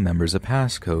give all members a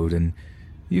passcode and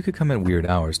you could come at weird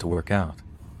hours to work out.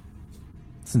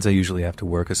 Since I usually have to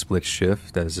work a split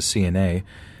shift as a CNA,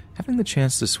 having the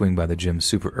chance to swing by the gym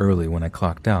super early when I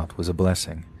clocked out was a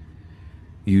blessing.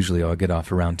 Usually I'll get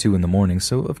off around 2 in the morning,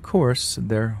 so of course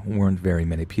there weren't very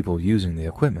many people using the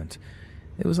equipment.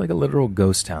 It was like a literal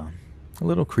ghost town. A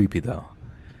little creepy though,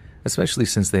 especially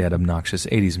since they had obnoxious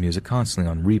 80s music constantly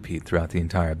on repeat throughout the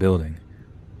entire building.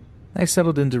 I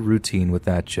settled into routine with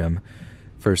that gym,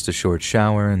 first a short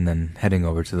shower and then heading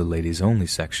over to the ladies only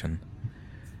section.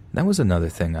 That was another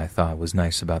thing I thought was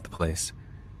nice about the place.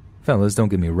 Fellas, don't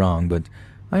get me wrong, but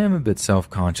I am a bit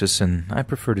self-conscious and I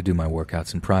prefer to do my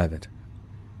workouts in private.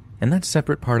 In that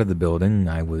separate part of the building,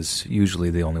 I was usually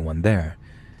the only one there.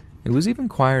 It was even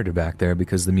quieter back there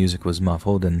because the music was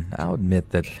muffled, and I'll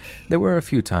admit that there were a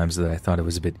few times that I thought it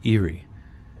was a bit eerie.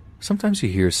 Sometimes you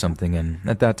hear something, and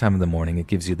at that time of the morning it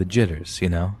gives you the jitters, you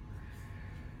know?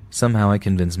 Somehow I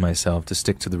convinced myself to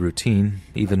stick to the routine,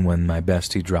 even when my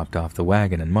bestie dropped off the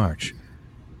wagon in March.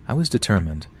 I was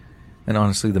determined, and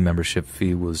honestly the membership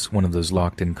fee was one of those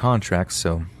locked-in contracts,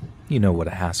 so you know what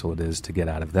a hassle it is to get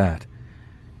out of that.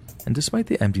 And despite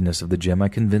the emptiness of the gym, I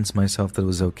convinced myself that it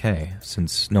was okay.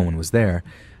 Since no one was there,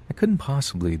 I couldn't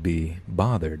possibly be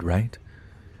bothered, right?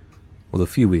 Well, a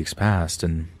few weeks passed,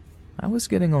 and I was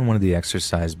getting on one of the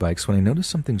exercise bikes when I noticed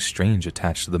something strange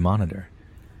attached to the monitor.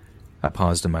 I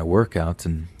paused in my workout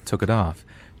and took it off,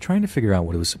 trying to figure out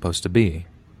what it was supposed to be.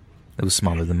 It was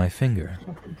smaller than my finger.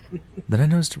 Then I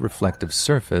noticed a reflective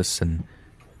surface, and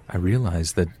I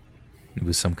realized that it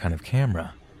was some kind of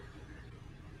camera.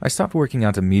 I stopped working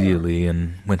out immediately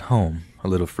and went home, a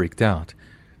little freaked out.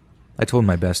 I told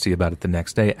my bestie about it the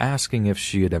next day, asking if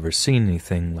she had ever seen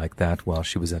anything like that while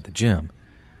she was at the gym.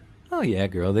 "Oh yeah,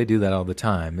 girl, they do that all the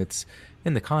time. It's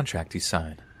in the contract you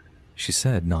sign," she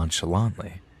said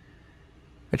nonchalantly.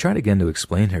 I tried again to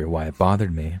explain to her why it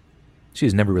bothered me. She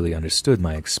has never really understood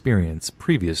my experience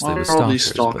previously with All these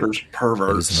stalkers, stalkers, but that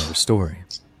perverts. is another story.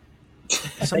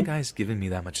 Some think- guy's giving me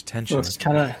that much attention. Well, it's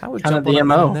kinda- I would kinda jump on the him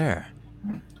MO. there.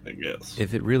 I guess.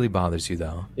 If it really bothers you,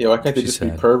 though, Yeah, why can't they she just be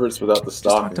said, perverts without the just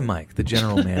talk stalking? to Mike, the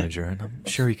general manager, and I'm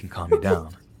sure he can calm you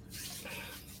down.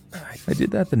 I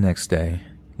did that the next day,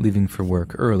 leaving for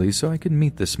work early so I could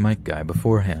meet this Mike guy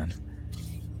beforehand.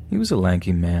 He was a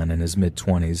lanky man in his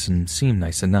mid-20s and seemed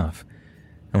nice enough.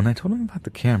 And when I told him about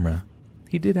the camera,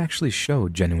 he did actually show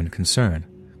genuine concern.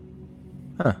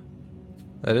 "Huh,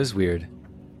 that is weird.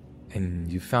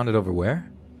 And you found it over where?"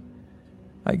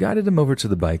 I guided him over to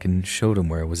the bike and showed him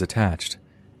where it was attached.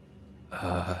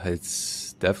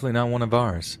 It's definitely not one of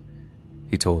ours,"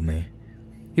 he told me.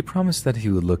 He promised that he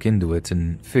would look into it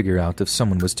and figure out if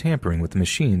someone was tampering with the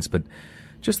machines, but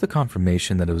just the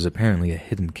confirmation that it was apparently a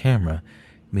hidden camera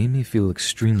made me feel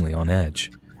extremely on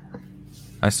edge.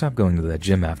 I stopped going to that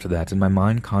gym after that, and my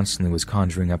mind constantly was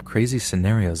conjuring up crazy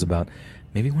scenarios about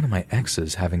maybe one of my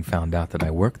exes having found out that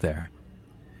I worked there.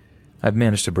 I've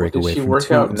managed to break Did away she from work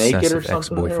 2 out naked or obsessive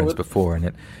something, or ex-boyfriends what? before, and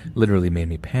it literally made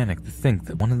me panic to think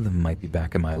that one of them might be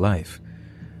back in my life.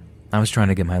 I was trying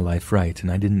to get my life right,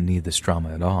 and I didn't need this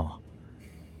drama at all.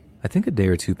 I think a day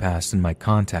or two passed and Mike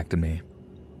contacted me.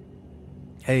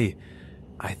 "Hey,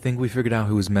 I think we figured out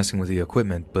who was messing with the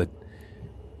equipment, but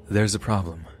there's a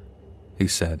problem," he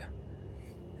said.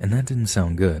 And that didn't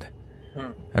sound good.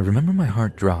 I remember my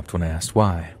heart dropped when I asked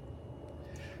why.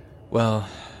 Well,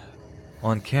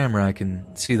 on camera I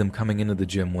can see them coming into the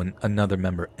gym when another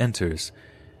member enters.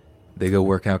 They go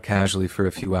work out casually for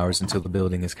a few hours until the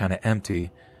building is kind of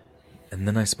empty, and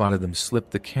then I spotted them slip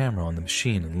the camera on the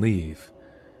machine and leave.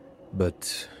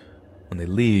 But when they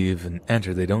leave and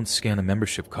enter, they don't scan a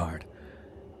membership card.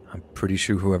 I'm pretty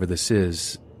sure whoever this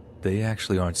is, they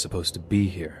actually aren't supposed to be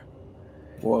here.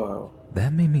 Whoa.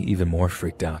 That made me even more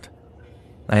freaked out.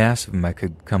 I asked if I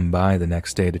could come by the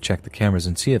next day to check the cameras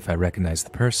and see if I recognized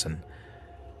the person.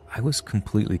 I was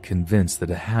completely convinced that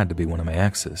it had to be one of my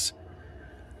exes.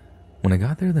 When I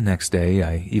got there the next day,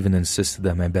 I even insisted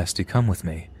that my bestie come with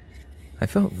me. I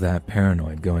felt that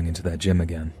paranoid going into that gym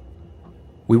again.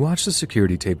 We watched the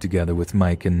security tape together with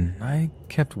Mike, and I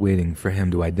kept waiting for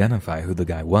him to identify who the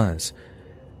guy was.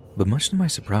 But much to my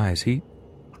surprise, he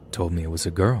told me it was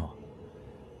a girl.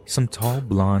 Some tall,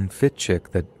 blonde, fit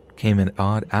chick that came in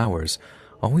odd hours,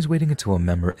 always waiting until a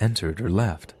member entered or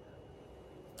left.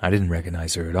 I didn't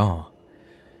recognize her at all.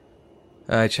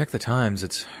 I checked the times.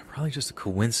 It's probably just a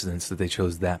coincidence that they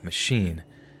chose that machine.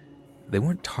 They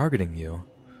weren't targeting you.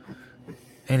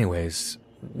 Anyways,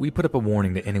 we put up a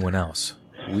warning to anyone else.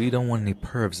 We don't want any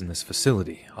pervs in this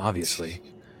facility, obviously.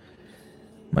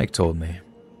 Mike told me.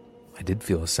 I did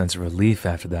feel a sense of relief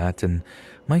after that, and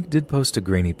Mike did post a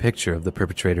grainy picture of the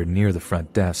perpetrator near the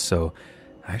front desk, so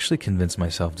I actually convinced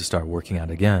myself to start working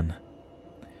out again.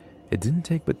 It didn't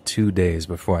take but 2 days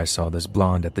before I saw this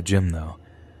blonde at the gym, though,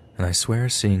 and I swear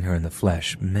seeing her in the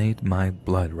flesh made my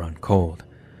blood run cold.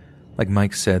 Like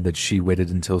Mike said that she waited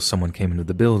until someone came into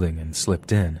the building and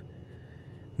slipped in.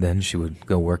 Then she would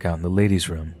go work out in the ladies'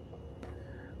 room.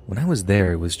 When I was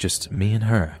there, it was just me and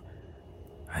her.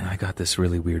 And I got this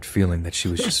really weird feeling that she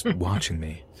was just watching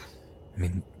me. I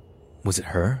mean, was it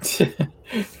her?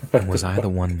 And was I the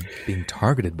one being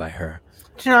targeted by her?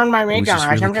 Don't mind me, It was just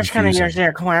guys. really I'm just going to use confusing. the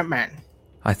equipment.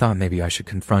 I thought maybe I should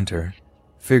confront her,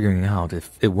 figuring out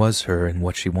if it was her and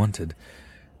what she wanted.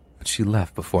 But she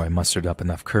left before I mustered up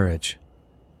enough courage.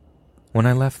 When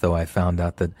I left, though, I found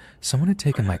out that someone had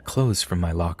taken my clothes from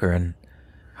my locker, and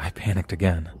I panicked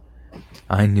again.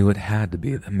 I knew it had to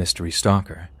be the mystery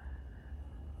stalker.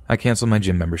 I canceled my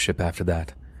gym membership after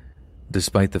that.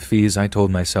 Despite the fees, I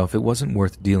told myself it wasn't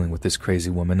worth dealing with this crazy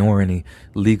woman or any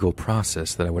legal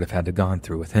process that I would have had to gone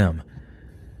through with him.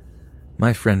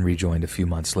 My friend rejoined a few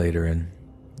months later, and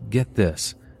get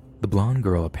this, the blonde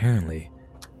girl apparently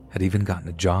had even gotten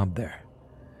a job there.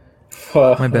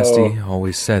 My bestie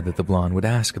always said that the blonde would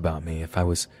ask about me if I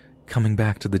was coming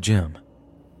back to the gym.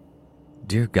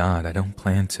 Dear God, I don't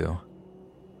plan to.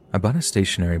 I bought a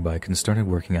stationary bike and started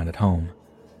working out at home.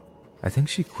 I think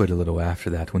she quit a little after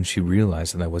that when she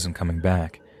realized that I wasn't coming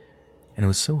back, and it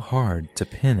was so hard to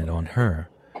pin it on her.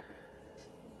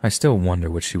 I still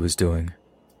wonder what she was doing,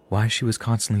 why she was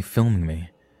constantly filming me,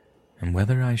 and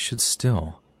whether I should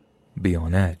still be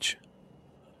on edge.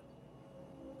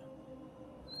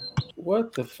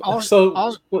 What the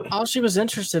All she was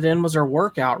interested in was her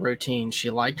workout routine.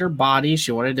 She liked her body.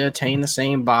 She wanted to attain the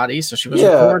same body, so she was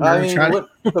recording her. I mean,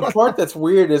 the part that's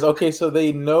weird is, okay, so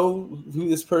they know who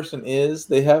this person is.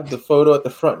 They have the photo at the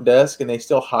front desk, and they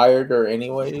still hired her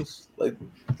anyways. Like,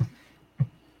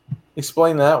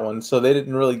 explain that one. So they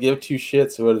didn't really give two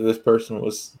shits whether this person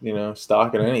was,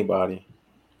 stalking anybody,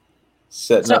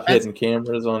 setting up hidden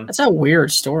cameras on. That's a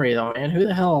weird story, though, man. Who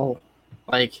the hell,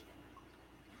 like?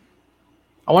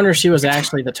 I wonder if she was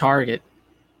actually the target.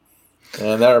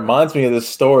 And that reminds me of this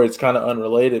story. It's kind of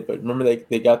unrelated, but remember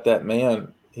they got that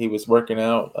man. He was working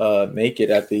out naked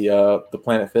at the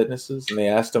Planet Fitnesses, and they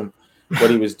asked him what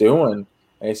he was doing,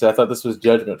 and he said, "I thought this was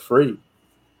judgment free."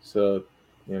 So,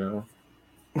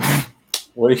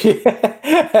 what do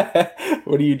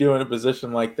you do in a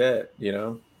position like that?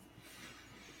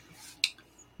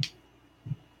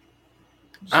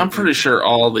 I'm pretty sure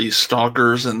all these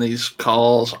stalkers and these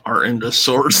calls are into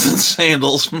Swords and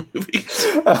Sandals movies.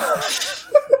 But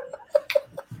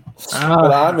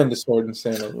I'm into Sword and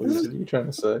Sandals movies. What are you trying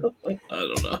to say? I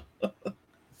don't know.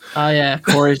 Oh yeah,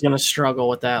 Corey's gonna struggle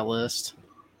with that list.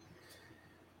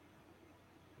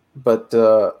 But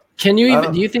can you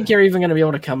even? Do you think you're even gonna be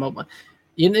able to come up with?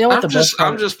 You know what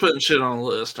I'm just putting shit on a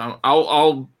list.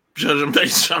 I'll judge them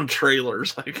based on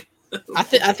trailers. Like, I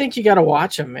think you got to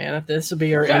watch them, man. If this will be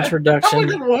your introduction. I'm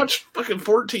gonna watch fucking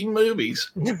 14 movies.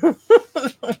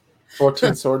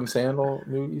 14 Sword and Sandal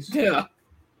movies. Yeah.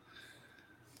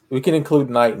 We can include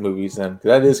night movies then.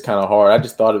 That is kind of hard. I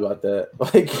just thought about that.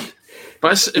 Like,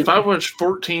 if I watch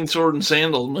 14 Sword and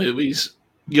Sandal movies,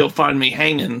 you'll find me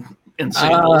hanging in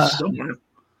sandals somewhere.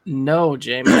 No,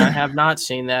 Jamie, I have not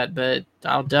seen that, but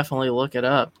I'll definitely look it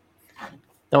up.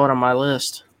 Throw it on my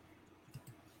list.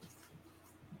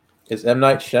 Is M.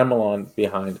 Night Shyamalan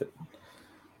behind it?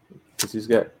 Because he's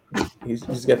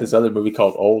got this other movie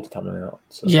called Old coming out.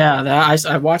 So. Yeah,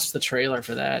 I watched the trailer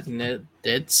for that, and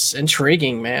it's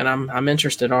intriguing, man. I'm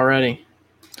interested already.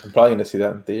 I'm probably gonna see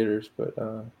that in theaters, but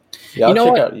yeah, You know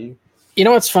I'll check what? out you. You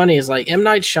know what's funny is like M.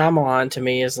 Night Shyamalan to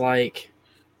me is like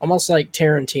almost like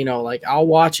Tarantino. Like I'll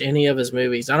watch any of his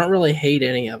movies. I don't really hate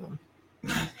any of them.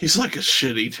 He's like a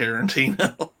shitty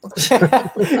Tarantino.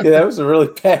 Yeah, that was a really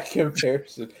bad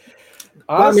comparison. Honestly,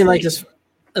 Well, I mean, like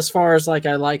as far as like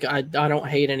I don't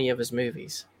hate any of his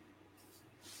movies.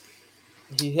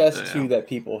 he has two that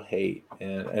people hate,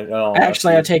 and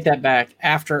Actually, I take that back.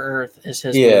 After Earth is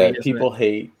his yeah, movie. people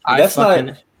hate.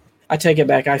 I take it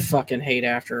back. I fucking hate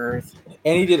After Earth.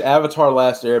 And he did Avatar: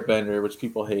 Last Airbender, which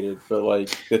people hated. But like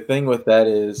the thing with that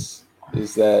is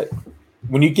that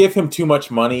when you give him too much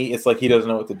money, it's like he doesn't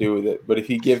know what to do with it. But if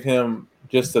you give him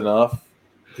just enough,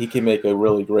 he can make a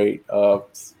really great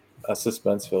a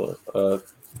suspense filler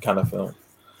kind of film.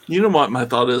 You know what my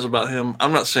thought is about him?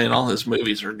 I'm not saying all his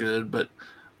movies are good, but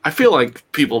I feel like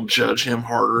people judge him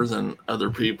harder than other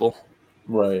people.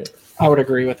 Right. I would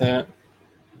agree with that.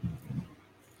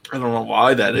 I don't know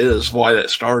why that is, why that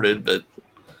started, but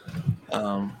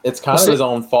it's kind of his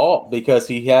own fault because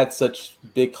he had such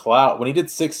big clout. When he did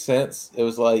Sixth Sense, it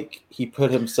was like he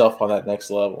put himself on that next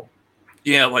level.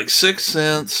 Yeah, like Sixth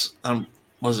Sense,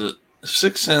 was it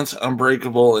Sixth Sense,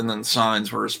 Unbreakable, and then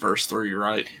Signs were his first three,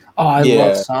 right? Oh, I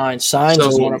love Signs. Signs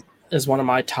So- is one of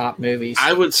my top movies.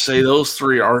 I would say those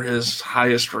three are his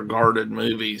highest regarded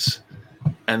movies.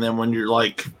 And then when you're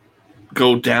like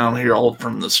go downhill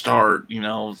from the start, you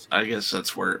know, I guess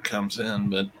that's where it comes in.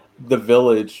 But The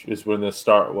Village is when the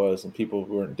start was, and people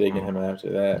weren't digging him after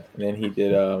that. And then he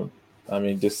did,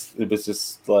 it was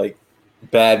just like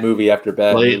bad movie after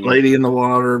bad movie. Lady in the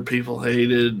Water, people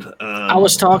hated. I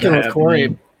was talking with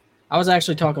Corey. I was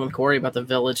actually talking with Corey about The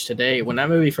Village today. When that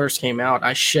movie first came out,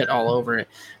 I shit all over it.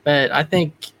 But I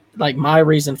think like my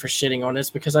reason for shitting on it is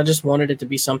because I just wanted it to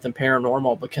be something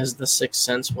paranormal because The Sixth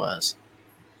Sense was.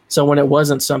 So when it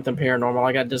wasn't something paranormal,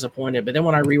 I got disappointed. But then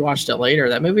when I rewatched it later,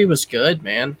 that movie was good,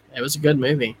 man. It was a good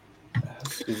movie.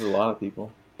 There's a lot of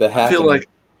people. I feel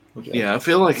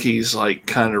like he's like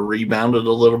kind of rebounded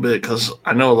a little bit because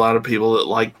I know a lot of people that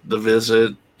like The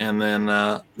Visit, and then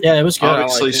yeah, it was good.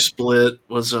 Obviously, Split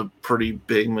was a pretty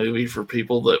big movie for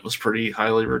people that was pretty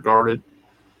highly regarded.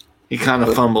 He kind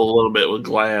of fumbled a little bit with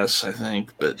Glass, I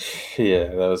think, but yeah,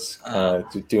 that was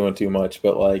doing too much.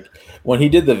 But like when he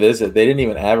did The Visit, they didn't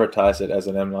even advertise it as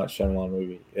an M. Night Shyamalan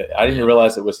movie. I didn't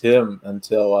realize it was him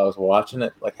until I was watching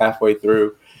it like halfway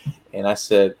through, and I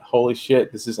said, "Holy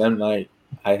shit, this is M. Night."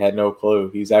 I had no clue.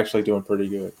 He's actually doing pretty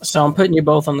good. So I'm putting you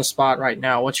both on the spot right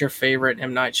now. What's your favorite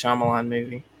M. Night Shyamalan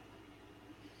movie?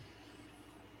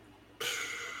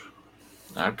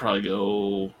 I'd probably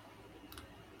go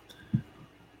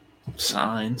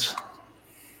Signs.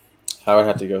 I would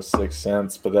have to go Sixth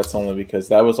Sense, but that's only because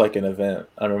that was like an event.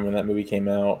 I remember when that movie came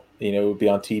out, you know, it would be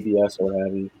on TBS or what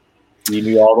have you. You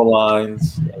knew all the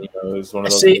lines. You know, it was one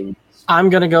of those movies. I'm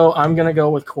gonna go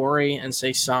with Corey and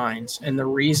say Signs, and the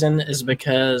reason is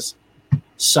because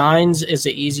Signs is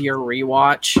an easier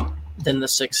rewatch than The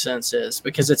Sixth Sense is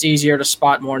because it's easier to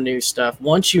spot more new stuff.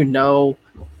 Once you know,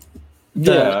 in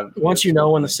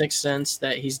The Sixth Sense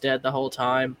that he's dead the whole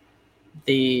time,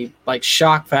 the like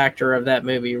shock factor of that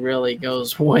movie really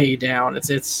goes way down.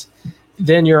 It's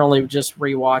then you're only just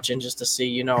rewatching just to see,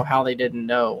 you know, how they didn't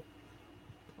know,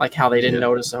 like how they didn't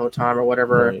notice the whole time or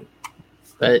whatever. Right.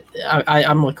 But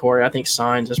I'm with Corey. I think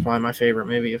Signs is probably my favorite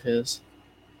movie of his.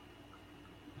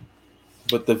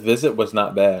 But The Visit was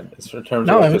not bad. In terms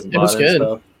No, of it was good.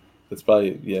 Stuff, it's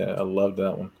probably, I love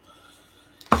that one.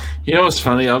 You know what's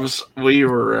funny? I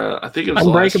think it was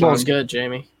Unbreakable is good,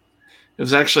 Jamie. It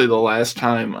was actually the last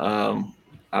time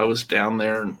I was down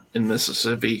there in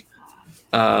Mississippi.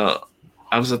 I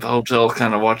was at the hotel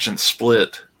kind of watching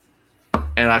Split,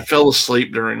 and I fell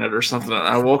asleep during it or something.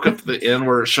 I woke up at the end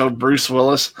where it showed Bruce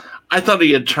Willis. I thought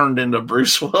he had turned into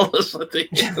Bruce Willis, I think.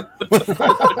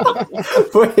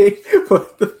 Wait,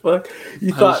 what the fuck?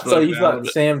 You thought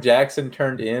Sam Jackson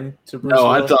turned into Bruce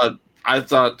Willis? No, I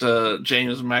thought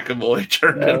James McAvoy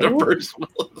turned into Bruce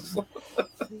Willis.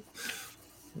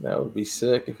 That would be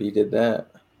sick if he did that.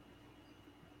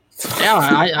 Yeah,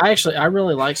 I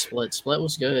really like Split. Split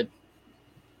was good.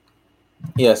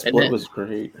 Yeah, Split was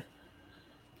great.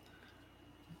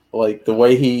 Like the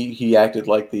way he acted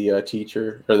like the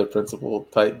teacher or the principal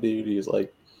type dude. He was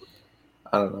like,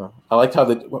 I don't know. I liked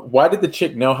how why did the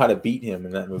chick know how to beat him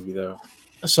in that movie though?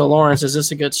 So Lawrence, is this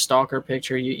a good Stalker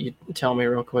picture? You tell me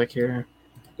real quick here.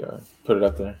 Go put it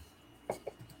up there.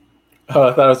 Oh,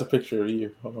 I thought it was a picture of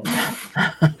you. Hold on.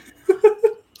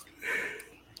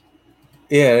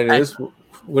 Yeah, it is.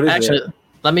 What is Actually, it?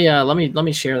 let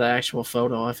me share the actual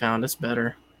photo I found. It's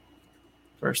better.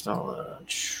 First, I'll.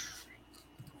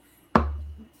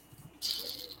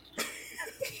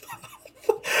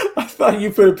 I thought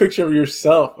you put a picture of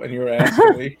yourself and you were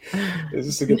asking me, is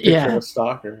this a good picture of a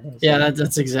stalker? Yeah,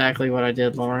 that's exactly what I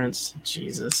did, Lawrence.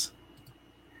 Jesus.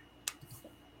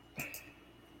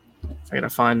 I gotta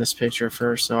find this picture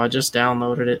first, so I just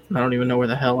downloaded it. I don't even know where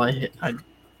the hell I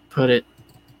put it.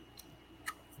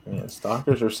 Man,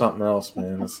 stalkers are something else,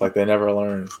 man. It's like they never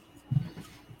learn.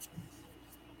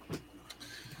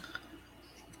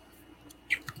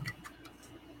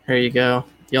 Here you go.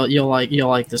 You'll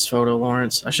like this photo,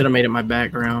 Lawrence. I should have made it my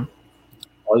background.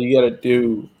 All you gotta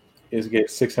do is get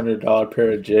 $600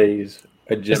 pair of J's,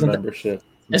 a gym membership.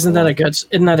 Isn't that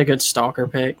a good stalker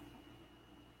pick?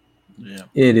 Yeah,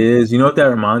 it is. You know what that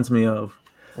reminds me of?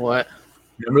 What?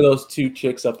 Remember those two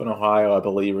chicks up in Ohio, I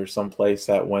believe, or someplace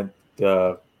that went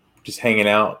just hanging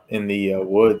out in the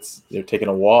woods. They're taking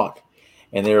a walk,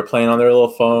 and they were playing on their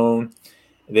little phone.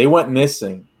 They went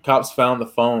missing. Cops found the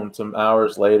phone some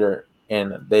hours later,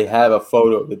 and they have a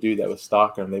photo of the dude that was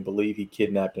stalking them. They believe he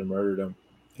kidnapped and murdered him.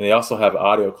 And they also have an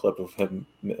audio clip of him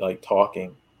like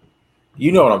talking.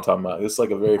 You know what I'm talking about. This is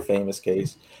like a very famous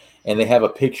case. And they have a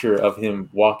picture of him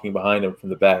walking behind him from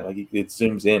the back. Like it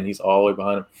zooms in. He's all the way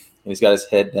behind him. And he's got his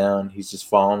head down. He's just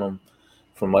following him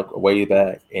from like way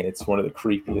back. And it's one of the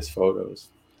creepiest photos.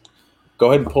 Go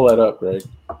ahead and pull that up, Greg.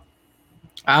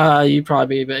 You'd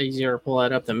probably be a bit easier to pull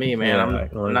that up than me, man.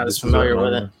 I'm not as familiar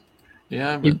with it.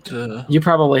 Yeah, but you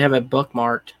probably have it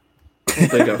bookmarked. I don't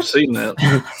think I've seen that.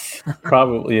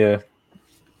 Probably, yeah.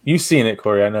 You've seen it,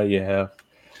 Corey. I know you have.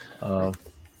 I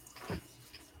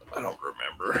don't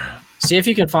remember. See if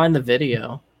you can find the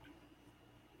video.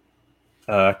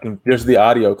 There's the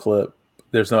audio clip.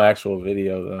 There's no actual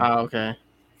video, though. Oh, okay.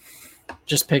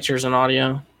 Just pictures and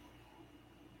audio.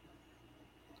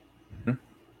 Mm-hmm.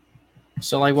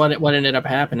 So, like, what ended up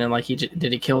happening? Like, did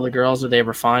he kill the girls? Did they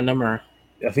ever find them? Or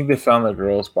I think they found the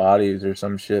girls' bodies or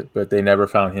some shit, but they never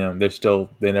found him.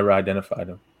 They never identified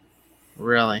him.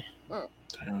 Really? Oh,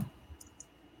 damn.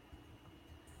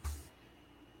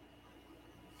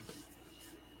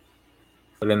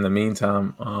 But in the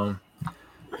meantime,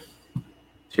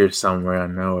 here's somewhere I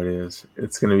know it is.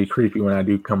 It's gonna be creepy when I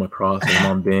do come across it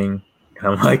on Bing. And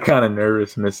I'm like kind of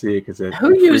nervous to see it because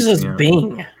who uses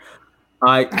Bing?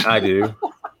 I do.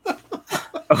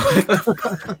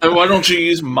 Why don't you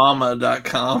use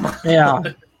mama.com? Yeah.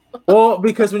 Well,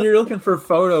 because when you're looking for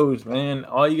photos, man,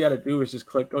 all you got to do is just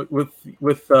click with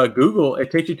Google.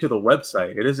 It takes you to the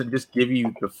website. It doesn't just give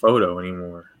you the photo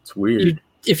anymore. It's weird.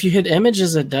 If you hit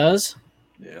images, it does.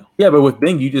 Yeah. Yeah, but with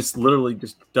Bing, you just literally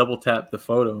just double tap the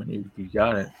photo and you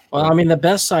got it. Well, I mean, the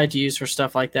best site to use for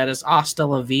stuff like that is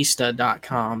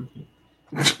HastaLaVista.com.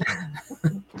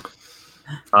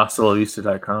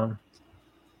 HastaLaVista.com.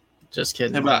 Just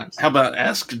kidding. How about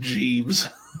Ask Jeeves?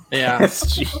 Yeah.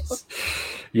 Jeez.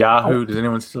 Yahoo. Does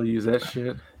anyone still use that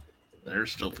shit?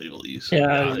 There's still people use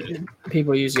Yahoo.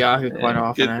 People use Yahoo quite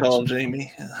often. Good call,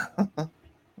 Jamie.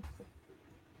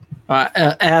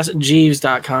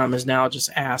 AskJeeves.com is now just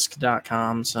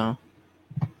ask.com. So.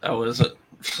 Oh, is it?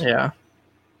 Yeah.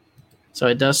 So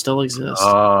it does still exist.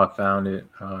 Oh, I found it.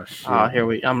 Oh, shit.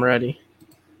 I'm ready.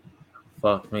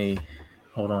 Fuck me.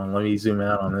 Hold on, let me zoom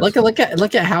out on this.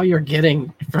 Look at how you're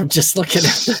getting from just looking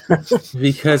at it.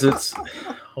 Because it's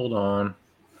hold on.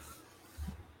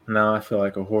 Now I feel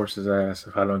like a horse's ass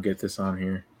if I don't get this on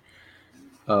here.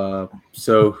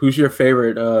 So who's your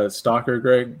favorite stalker,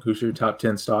 Greg? Who's your top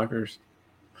 10 stalkers?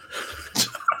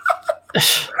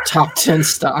 Top 10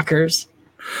 stalkers.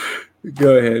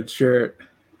 Go ahead, share it.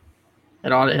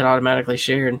 It automatically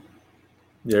shared.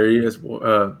 There he is.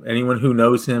 Anyone who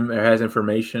knows him or has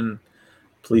information,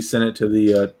 please send it to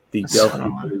the Delphi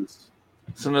police.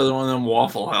 It's another one of them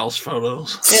Waffle House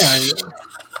photos. Yeah.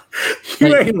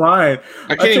 You ain't lying.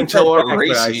 I can't even tell what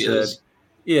race he is.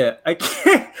 Yeah, I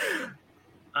can't.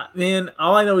 Man,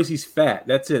 all I know is he's fat.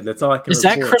 That's it. That's all I can. Is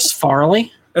that Chris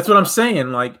Farley? That's what I'm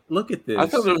saying. Like, look at this. I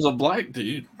thought it was a black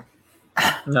dude.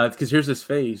 No, it's because here's his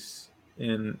face,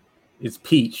 and it's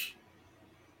peach.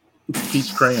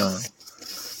 Peach crayon.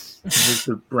 Just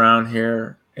the brown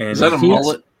hair. And is that a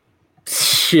mullet?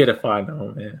 Shit, if I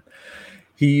know, man.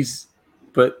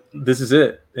 But this is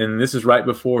it, and this is right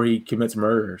before he commits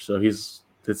murder. So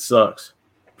it sucks.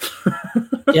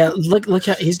 Yeah, look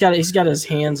how he's got his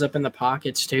hands up in the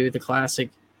pockets too. The classic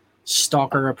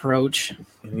stalker approach.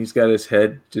 And he's got his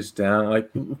head just down.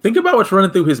 Like, think about what's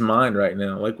running through his mind right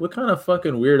now. Like, what kind of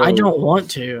fucking weirdo? I don't want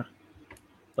to.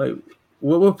 Like,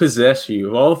 what would possess you?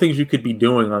 Of all the things you could be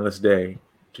doing on this day,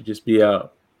 to just be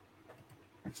out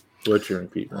butchering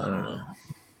people. I don't know.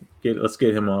 Let's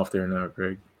get him off there now,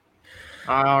 Greg.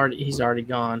 He's already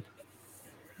gone.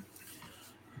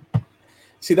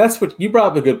 See, that's what you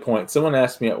brought up a good point. Someone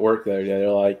asked me at work the other day.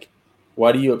 They're like,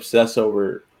 "Why do you obsess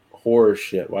over horror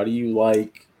shit? Why do you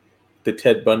like the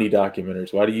Ted Bundy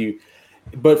documentaries? Why do you?"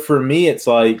 But for me, it's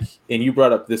like, and you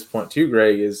brought up this point too,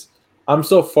 Greg, is I'm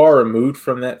so far removed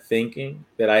from that thinking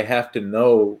that I have to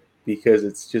know, because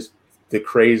it's just the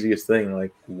craziest thing.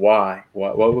 Like, why?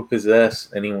 What would possess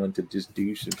anyone to just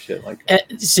do some shit like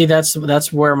that? See,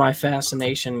 that's where my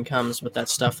fascination comes with that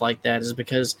stuff like that, is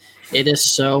because it is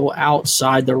so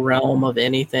outside the realm of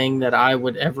anything that I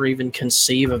would ever even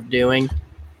conceive of doing,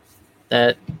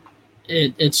 that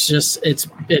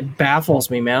it baffles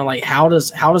me, man. Like, how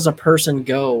does a person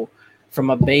go from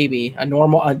a baby,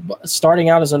 starting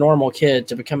out as a normal kid,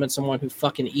 to becoming someone who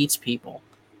fucking eats people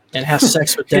and has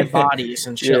sex with dead bodies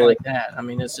and shit like that? I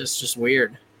mean, it's just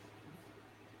weird.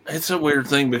 It's a weird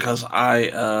thing because I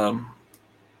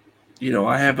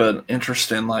have an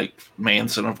interest in like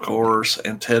Manson, of course,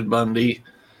 and Ted Bundy,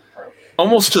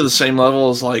 almost to the same level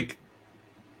as like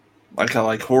I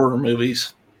like horror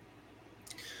movies.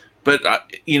 But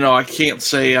I can't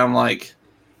say I'm like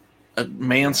a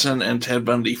Manson and Ted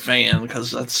Bundy fan,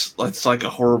 because that's like a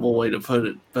horrible way to put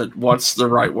it. But what's the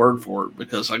right word for it?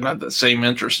 Because I got the same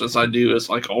interest as I do as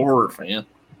like a horror fan.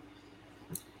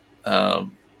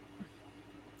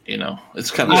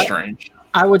 It's kind of strange.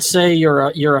 I would say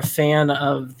you're a fan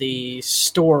of the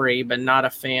story, but not a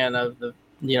fan of the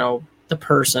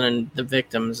person and the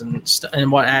victims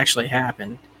and what actually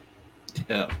happened.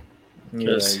 Yeah.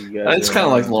 It's kind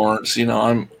of like Lawrence.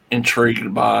 I'm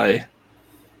intrigued by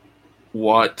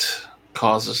what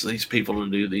causes these people to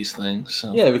do these things.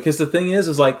 So. Yeah, because the thing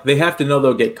is like, they have to know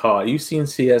they'll get caught. You've seen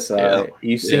CSI,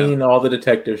 you've seen all the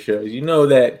detective shows. You know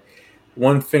that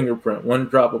one fingerprint, one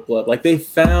drop of blood. Like, they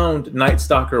found Night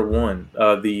Stalker 1,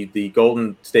 the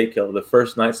Golden State Killer, the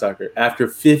first Night Stalker, after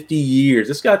 50 years.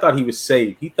 This guy thought he was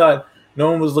safe. He thought no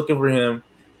one was looking for him.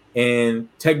 And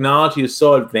technology is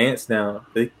so advanced now.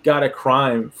 They got a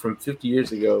crime from 50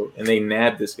 years ago, and they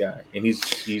nabbed this guy, and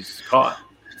he's caught.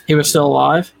 He was still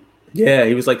alive? Yeah,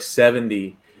 he was like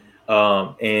 70.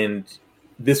 And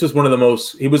this was one of the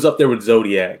most... He was up there with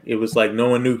Zodiac. It was like no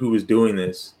one knew who was doing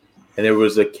this. And there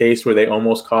was a case where they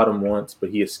almost caught him once, but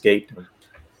he escaped him.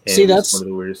 And see, that's one of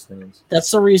the weirdest things.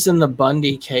 That's the reason the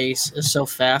Bundy case is so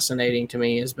fascinating to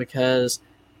me, is because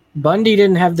Bundy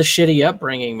didn't have the shitty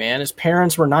upbringing, man. His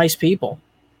parents were nice people.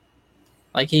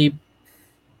 Like, he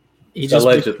just...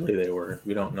 Allegedly they were.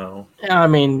 We don't know. I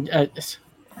mean...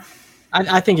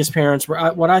 I think his parents were.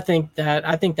 I think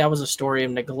that was a story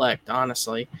of neglect,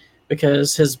 honestly,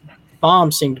 because his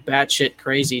mom seemed batshit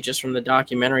crazy just from the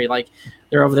documentary. Like,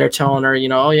 they're over there telling her,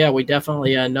 oh yeah, we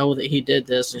definitely know that he did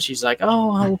this, and she's like,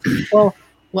 oh well,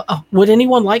 would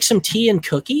anyone like some tea and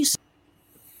cookies?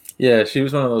 Yeah, she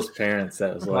was one of those parents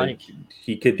that was like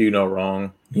he could do no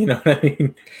wrong. You know what I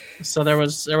mean? So there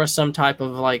was some type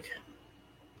of like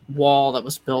wall that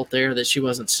was built there that she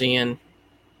wasn't seeing.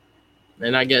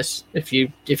 And I guess if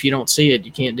you don't see it,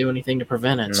 you can't do anything to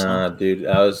prevent it. Nah, dude,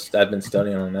 I've been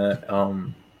studying on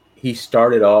that. He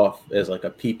started off as like a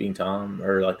peeping Tom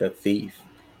or like a thief.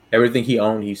 Everything he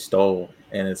owned, he stole,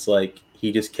 and it's like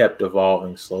he just kept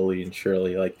evolving slowly and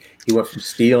surely. Like, he went from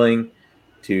stealing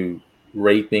to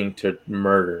raping to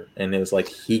murder, and it was like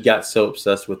he got so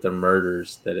obsessed with the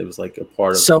murders that it was like a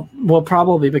part of... So, well,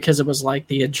 probably because it was like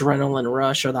the adrenaline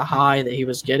rush or the high that he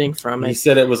was getting from it. He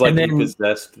said it was like he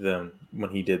possessed them when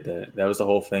he did that. That was the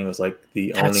whole thing. It was like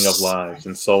the owning of lives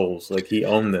and souls. Like, he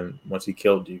owned them once he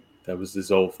killed you. That was his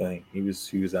whole thing. He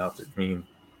was out there. I mean,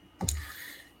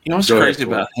 what's crazy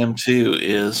about him too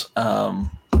is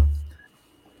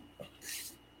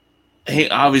he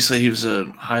was a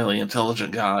highly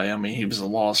intelligent guy. I mean, he was a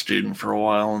law student for a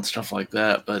while and stuff like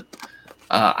that. But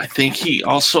I think he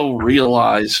also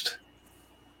realized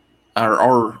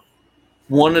or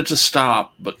wanted to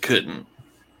stop but couldn't,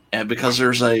 and because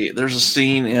there's a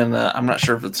scene in I'm not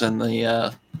sure if it's in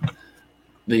the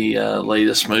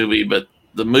latest movie, but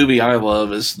the movie I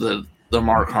love is the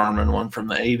Mark Harmon one from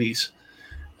the 80s,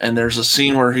 and there's a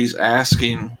scene where he's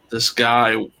asking this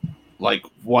guy, like,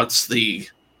 what's the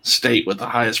state with the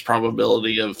highest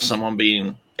probability of someone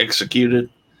being executed,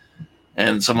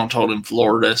 and someone told him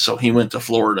Florida, so he went to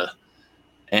Florida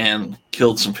and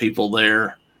killed some people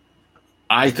there,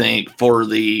 I think for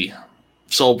the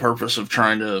sole purpose of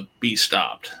trying to be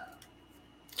stopped.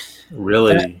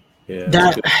 Really? Yeah.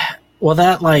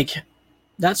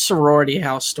 That sorority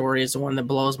house story is the one that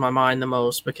blows my mind the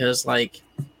most because like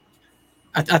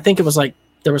I think it was like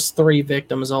there was 3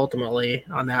 victims ultimately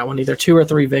on that one, either 2 or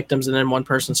 3 victims, and then one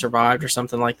person survived or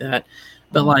something like that.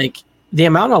 But like the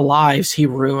amount of lives he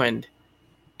ruined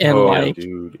in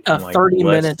dude, a in like 30-minute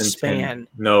less than 10. span.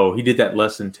 No, he did that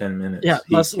less than 10 minutes. Yeah,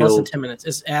 He less than killed 10 minutes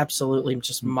is absolutely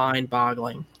just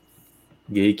mind-boggling.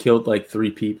 Yeah, he killed like 3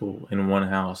 people in one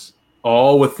house,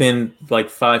 all within like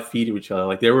 5 feet of each other.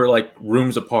 Like they were like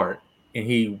rooms apart, and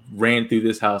he ran through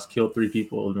this house, killed 3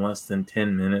 people in less than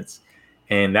 10 minutes.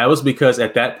 And that was because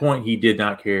at that point he did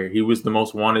not care. He was the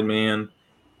most wanted man.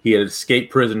 He had escaped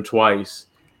prison twice,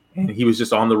 and he was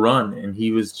just on the run. And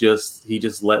he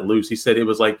just let loose. He said it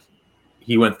was like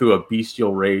he went through a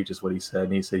bestial rage, is what he said.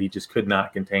 And he said he just could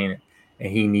not contain it.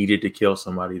 And he needed to kill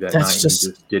somebody that night. He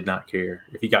just did not care.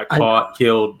 If he got caught,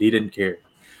 killed, he didn't care.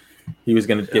 He was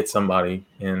going to get somebody.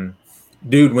 And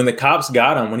dude, when the cops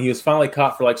got him, when he was finally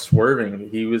caught for like swerving,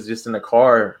 he was just in a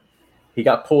car. He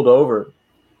got pulled over.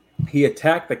 He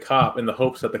attacked the cop in the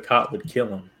hopes that the cop would kill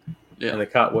him. Yeah. And the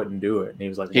cop wouldn't do it. And he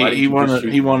was like, "Why he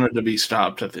wanted to be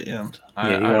stopped at the end."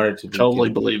 Yeah, he wanted to totally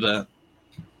believe that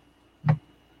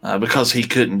because he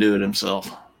couldn't do it himself.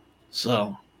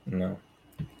 So no.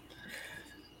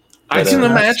 I can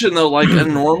imagine though, like a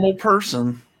normal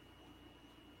person,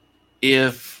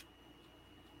 if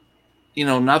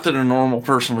not that a normal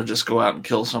person would just go out and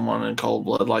kill someone in cold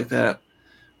blood like that,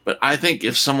 but I think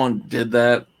if someone did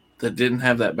that didn't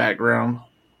have that background,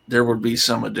 there would be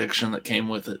some addiction that came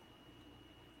with it.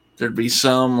 There'd be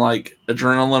some like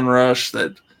adrenaline rush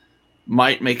that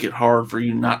might make it hard for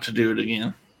you not to do it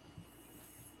again.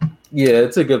 Yeah,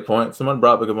 it's a good point. Someone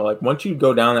brought up like once you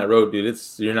go down that road, dude,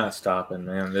 you're not stopping,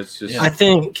 man. It's just I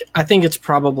think it's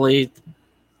probably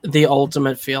the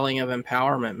ultimate feeling of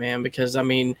empowerment, man, because I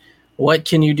mean, what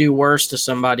can you do worse to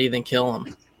somebody than kill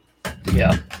them?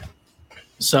 Yeah.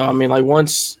 So I mean, like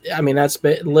that's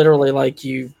literally like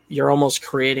you're almost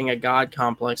creating a god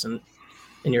complex in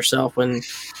yourself when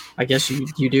I guess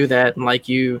you do that, and like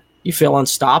you feel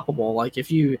unstoppable. Like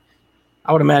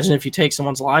I would imagine if you take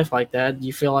someone's life like that,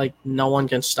 you feel like no one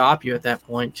can stop you at that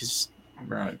point.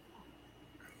 Right.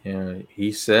 Yeah,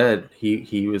 he said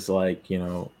he was like,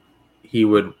 he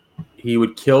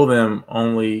would kill them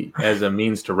only as a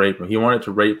means to rape them. He wanted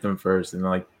to rape them first, and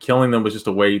like killing them was just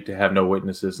a way to have no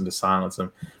witnesses and to silence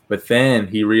them. But then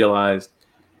he realized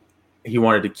he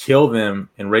wanted to kill them,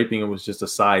 and raping them was just a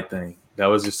side thing. That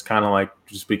was just kind of like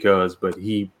just because, but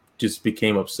he just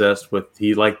became obsessed with.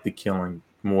 He liked the killing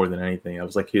more than anything. It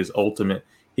was like his ultimate.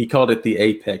 He called it the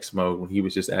apex mode when he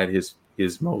was just at his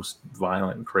most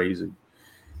violent and crazy.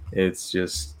 It's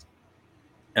just,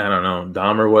 I don't know.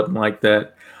 Dahmer wasn't like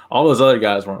that. All those other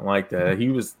guys weren't like that. He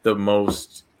was the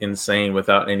most insane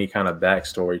without any kind of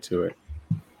backstory to it.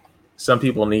 Some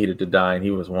people needed to die, and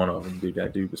he was one of them. Dude,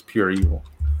 that dude was pure evil.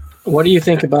 What do you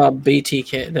think about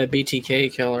BTK, the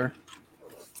BTK killer?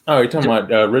 Oh, you're talking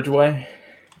about Ridgeway?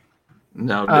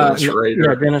 No, Dennis Rader.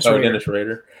 Yeah, Dennis Rader. Dennis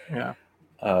Rader. Yeah.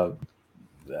 I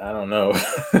don't know.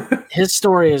 His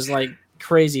story is like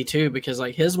crazy too, because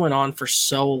like his went on for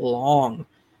so long,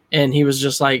 and he was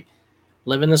just like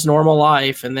living this normal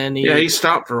life, and then he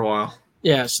stopped for a while.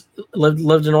 Yes,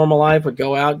 lived a normal life, would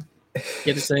go out,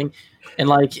 get his thing, and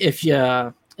like if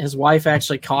his wife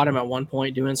actually caught him at one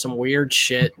point doing some weird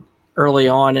shit early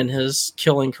on in his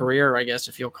killing career, I guess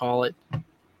if you'll call it.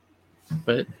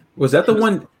 But was that the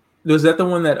one? Was that the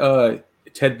one that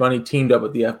Ted Bundy teamed up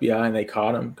with the FBI and they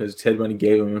caught him because Ted Bundy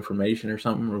gave him information or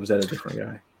something, or was that a different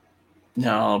guy?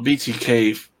 No,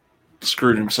 BTK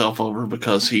screwed himself over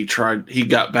because he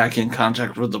got back in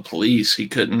contact with the police. He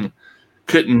couldn't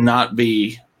not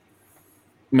be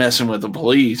messing with the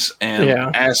police and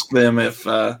ask them if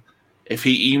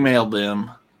he emailed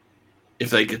them if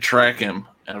they could track him,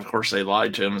 and of course they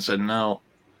lied to him and said no.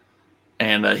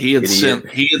 And he had sent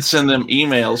them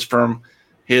emails from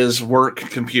his work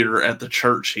computer at the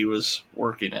church he was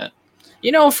working at.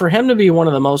 For him to be one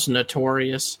of the most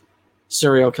notorious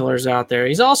serial killers out there,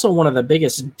 he's also one of the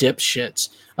biggest dipshits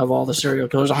of all the serial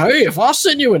killers. Hey, if I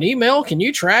send you an email, can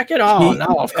you track it? Oh, no,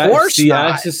 of course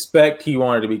not. I suspect he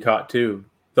wanted to be caught too.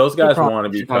 Those guys want to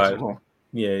be caught.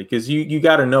 Yeah, because you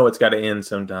got to know it's got to end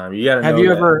sometime. You got to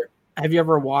know. Have you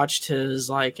ever watched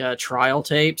his trial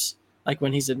tapes? Like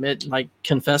when he's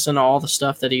confessing all the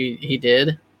stuff that he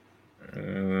did.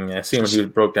 I seen when he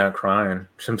broke down crying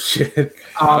some shit.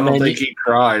 I don't think he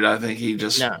cried. I think he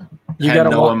just had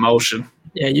no emotion.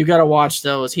 Yeah, you got to watch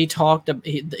those. He talked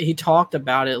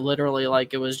about it literally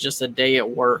like it was just a day at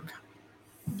work.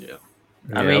 Yeah.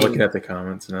 I mean, looking at the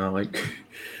comments now, like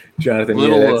Jonathan.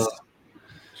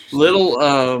 little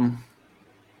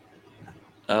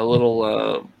a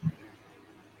little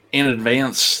in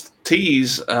advance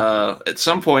tease. At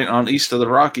some point on East of the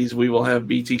Rockies, we will have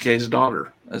BTK's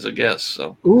daughter as a guest.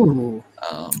 So, Ooh,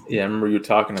 Yeah, I remember you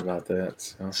talking about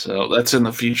that. so that's in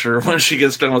the future when she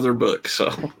gets done with her book.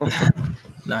 So,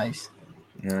 nice.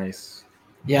 Nice.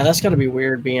 Yeah, that's got to be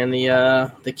weird being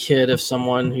the kid of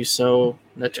someone who's so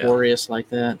notorious like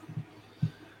that.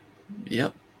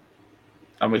 yep.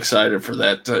 I'm excited for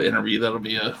that interview. That'll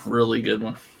be a really good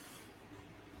one.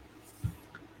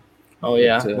 Oh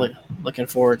yeah, looking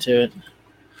forward to it.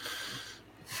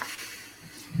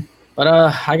 But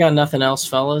I got nothing else,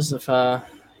 fellas. If well,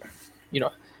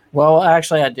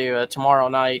 actually I do. Tomorrow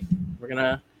night we're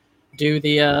gonna do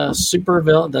the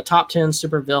the top 10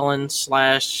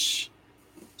 supervillain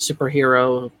 /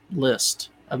 superhero list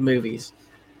of movies,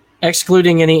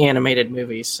 excluding any animated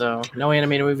movies. So no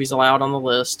animated movies allowed on the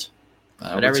list,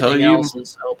 but everything else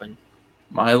is open.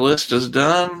 My list is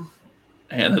done,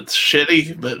 and it's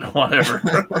shitty, but whatever.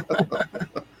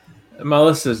 My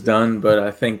list is done, but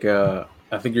I think you're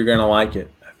gonna like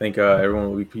it. I think everyone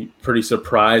will be pretty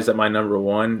surprised at my number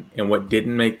one and what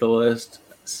didn't make the list.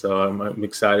 So I'm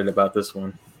excited about this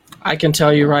one. I can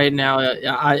tell you right now,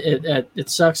 it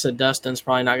sucks that Dustin's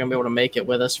probably not going to be able to make it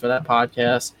with us for that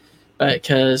podcast,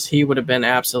 because he would have been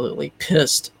absolutely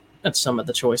pissed at some of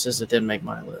the choices that didn't make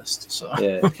my list. So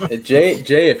yeah,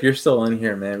 Jay, if you're still in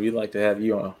here, man, we'd like to have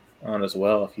you on as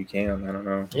well if you can. I don't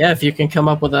know. Yeah, if you can come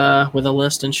up with a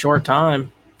list in short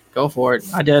time, go for it.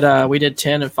 We did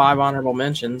 10 and 5 honorable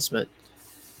mentions, but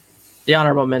the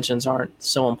honorable mentions aren't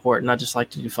so important. I just like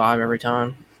to do 5 every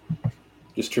time.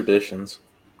 Just traditions.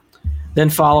 Then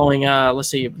following, let's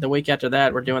see, the week after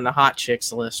that, we're doing the hot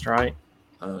chicks list, right?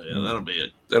 Oh yeah, that'll be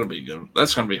it. That'll be good.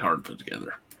 That's gonna be hard to put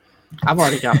together. I've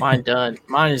already got mine done.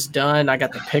 Mine is done. I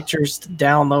got the pictures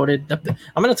downloaded.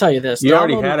 I'm going to tell you this. You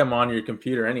already had them on your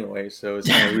computer anyway, so it's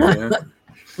kind of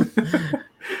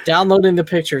downloading the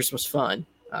pictures was fun.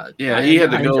 Yeah, he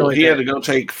had to go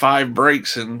take 5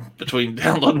 breaks in between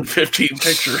downloading 15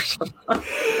 pictures.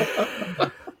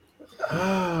 If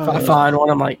I find one,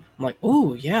 I'm like,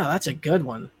 ooh, yeah, that's a good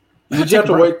one. Did you have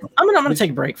to wait? I'm gonna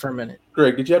take a break for a minute.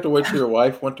 Greg, did you have to wait till your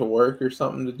wife went to work or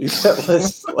something to do that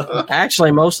list?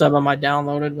 Actually, most of them I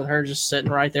downloaded with her just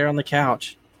sitting right there on the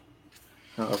couch.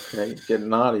 Okay, getting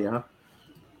naughty, huh?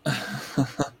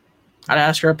 I'd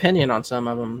ask her opinion on some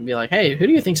of them and be like, hey, who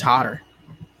do you think's hotter?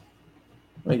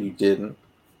 No, you didn't.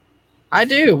 I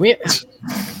do. I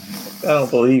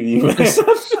don't believe you.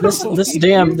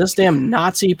 this damn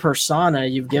Nazi persona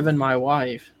you've given my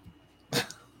wife.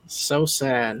 So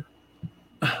sad.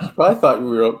 I thought you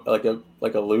were like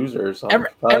a loser or something.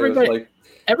 Everybody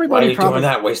why are you probably doing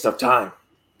that waste of time?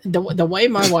 The way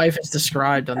my wife is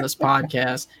described on this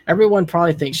podcast, everyone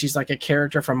probably thinks she's like a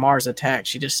character from Mars Attacks.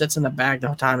 She just sits in the back the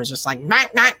whole time and is just like,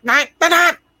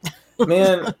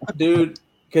 man, dude,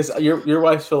 because your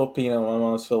wife's Filipino, my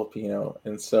mom's Filipino,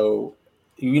 and so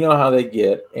you know how they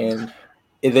get, and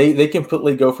they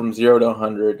completely go from 0 to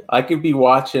 100. I could be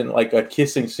watching like a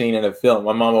kissing scene in a film.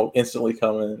 My mom will instantly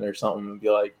come in or something and be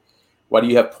like, why do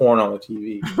you have porn on the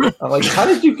TV? I'm like, how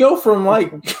did you go from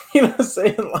like,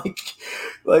 saying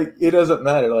like it doesn't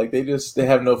matter. Like they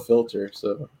have no filter.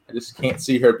 So I just can't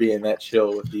see her being that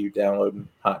chill with you downloading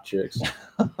hot chicks.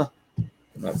 I'm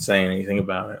not saying anything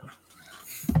about it.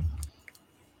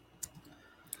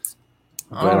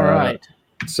 All right.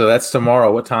 So that's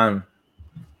tomorrow. What time?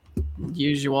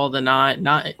 Usual not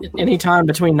anytime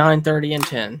between 9:30 and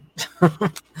 10.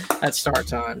 That's start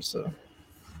time. So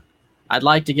I'd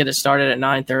like to get it started at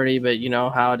 9:30, but you know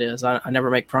how it is. I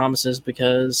never make promises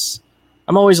because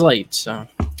I'm always late. So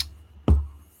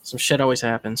some shit always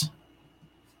happens.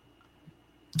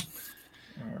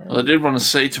 Well, I did want to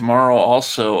say tomorrow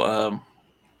also,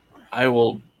 I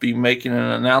will be making an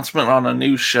announcement on a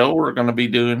new show we're going to be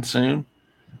doing soon,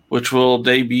 which will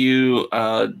debut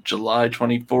July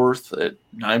 24th at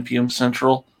 9 p.m.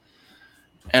 Central.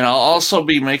 And I'll also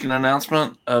be making an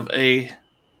announcement of a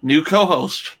new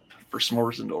co-host for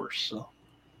S'mores Indoors. So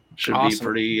should be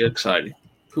pretty exciting.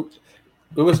 Who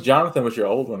was Jonathan? Was your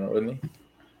old one, wasn't he?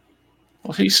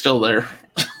 Well, he's still there.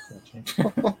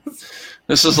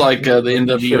 This is like the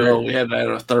NWO. Sure. We had to add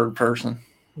a third person.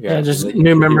 Yeah, just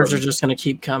new members are just going to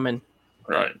keep coming.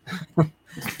 Right.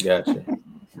 Gotcha.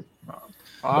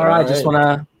 All right. Just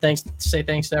want to say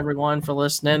thanks to everyone for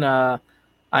listening.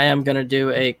 I am going to do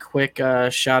a quick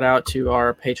shout out to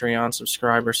our Patreon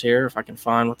subscribers here. If I can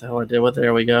find what the hell I did with it.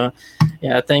 There we go.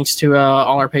 Yeah. Thanks to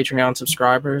all our Patreon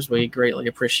subscribers. We greatly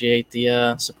appreciate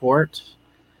the support.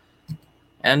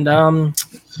 And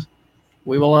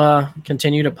we will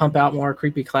continue to pump out more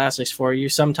creepy classics for you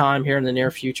sometime here in the near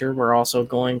future. We're also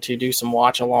going to do some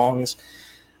watch-alongs.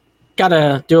 Got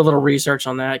to do a little research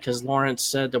on that because Lawrence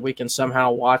said that we can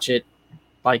somehow watch it,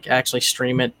 like actually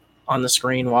stream it on the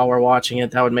screen while we're watching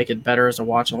it. That would make it better as a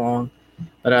watch-along.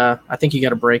 But I think you got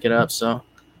to break it up. So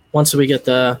once we get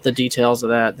the details of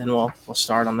that, then we'll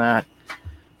start on that.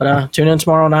 But tune in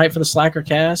tomorrow night for the Slacker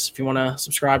cast. If you want to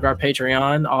subscribe to our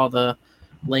Patreon, all the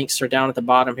links are down at the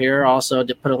bottom here. Also,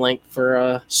 to put a link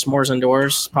for S'mores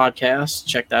Indoors podcast.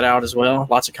 Check that out as well.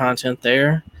 Lots of content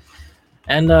there.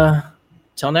 And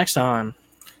till next time.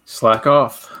 Slack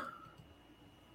off.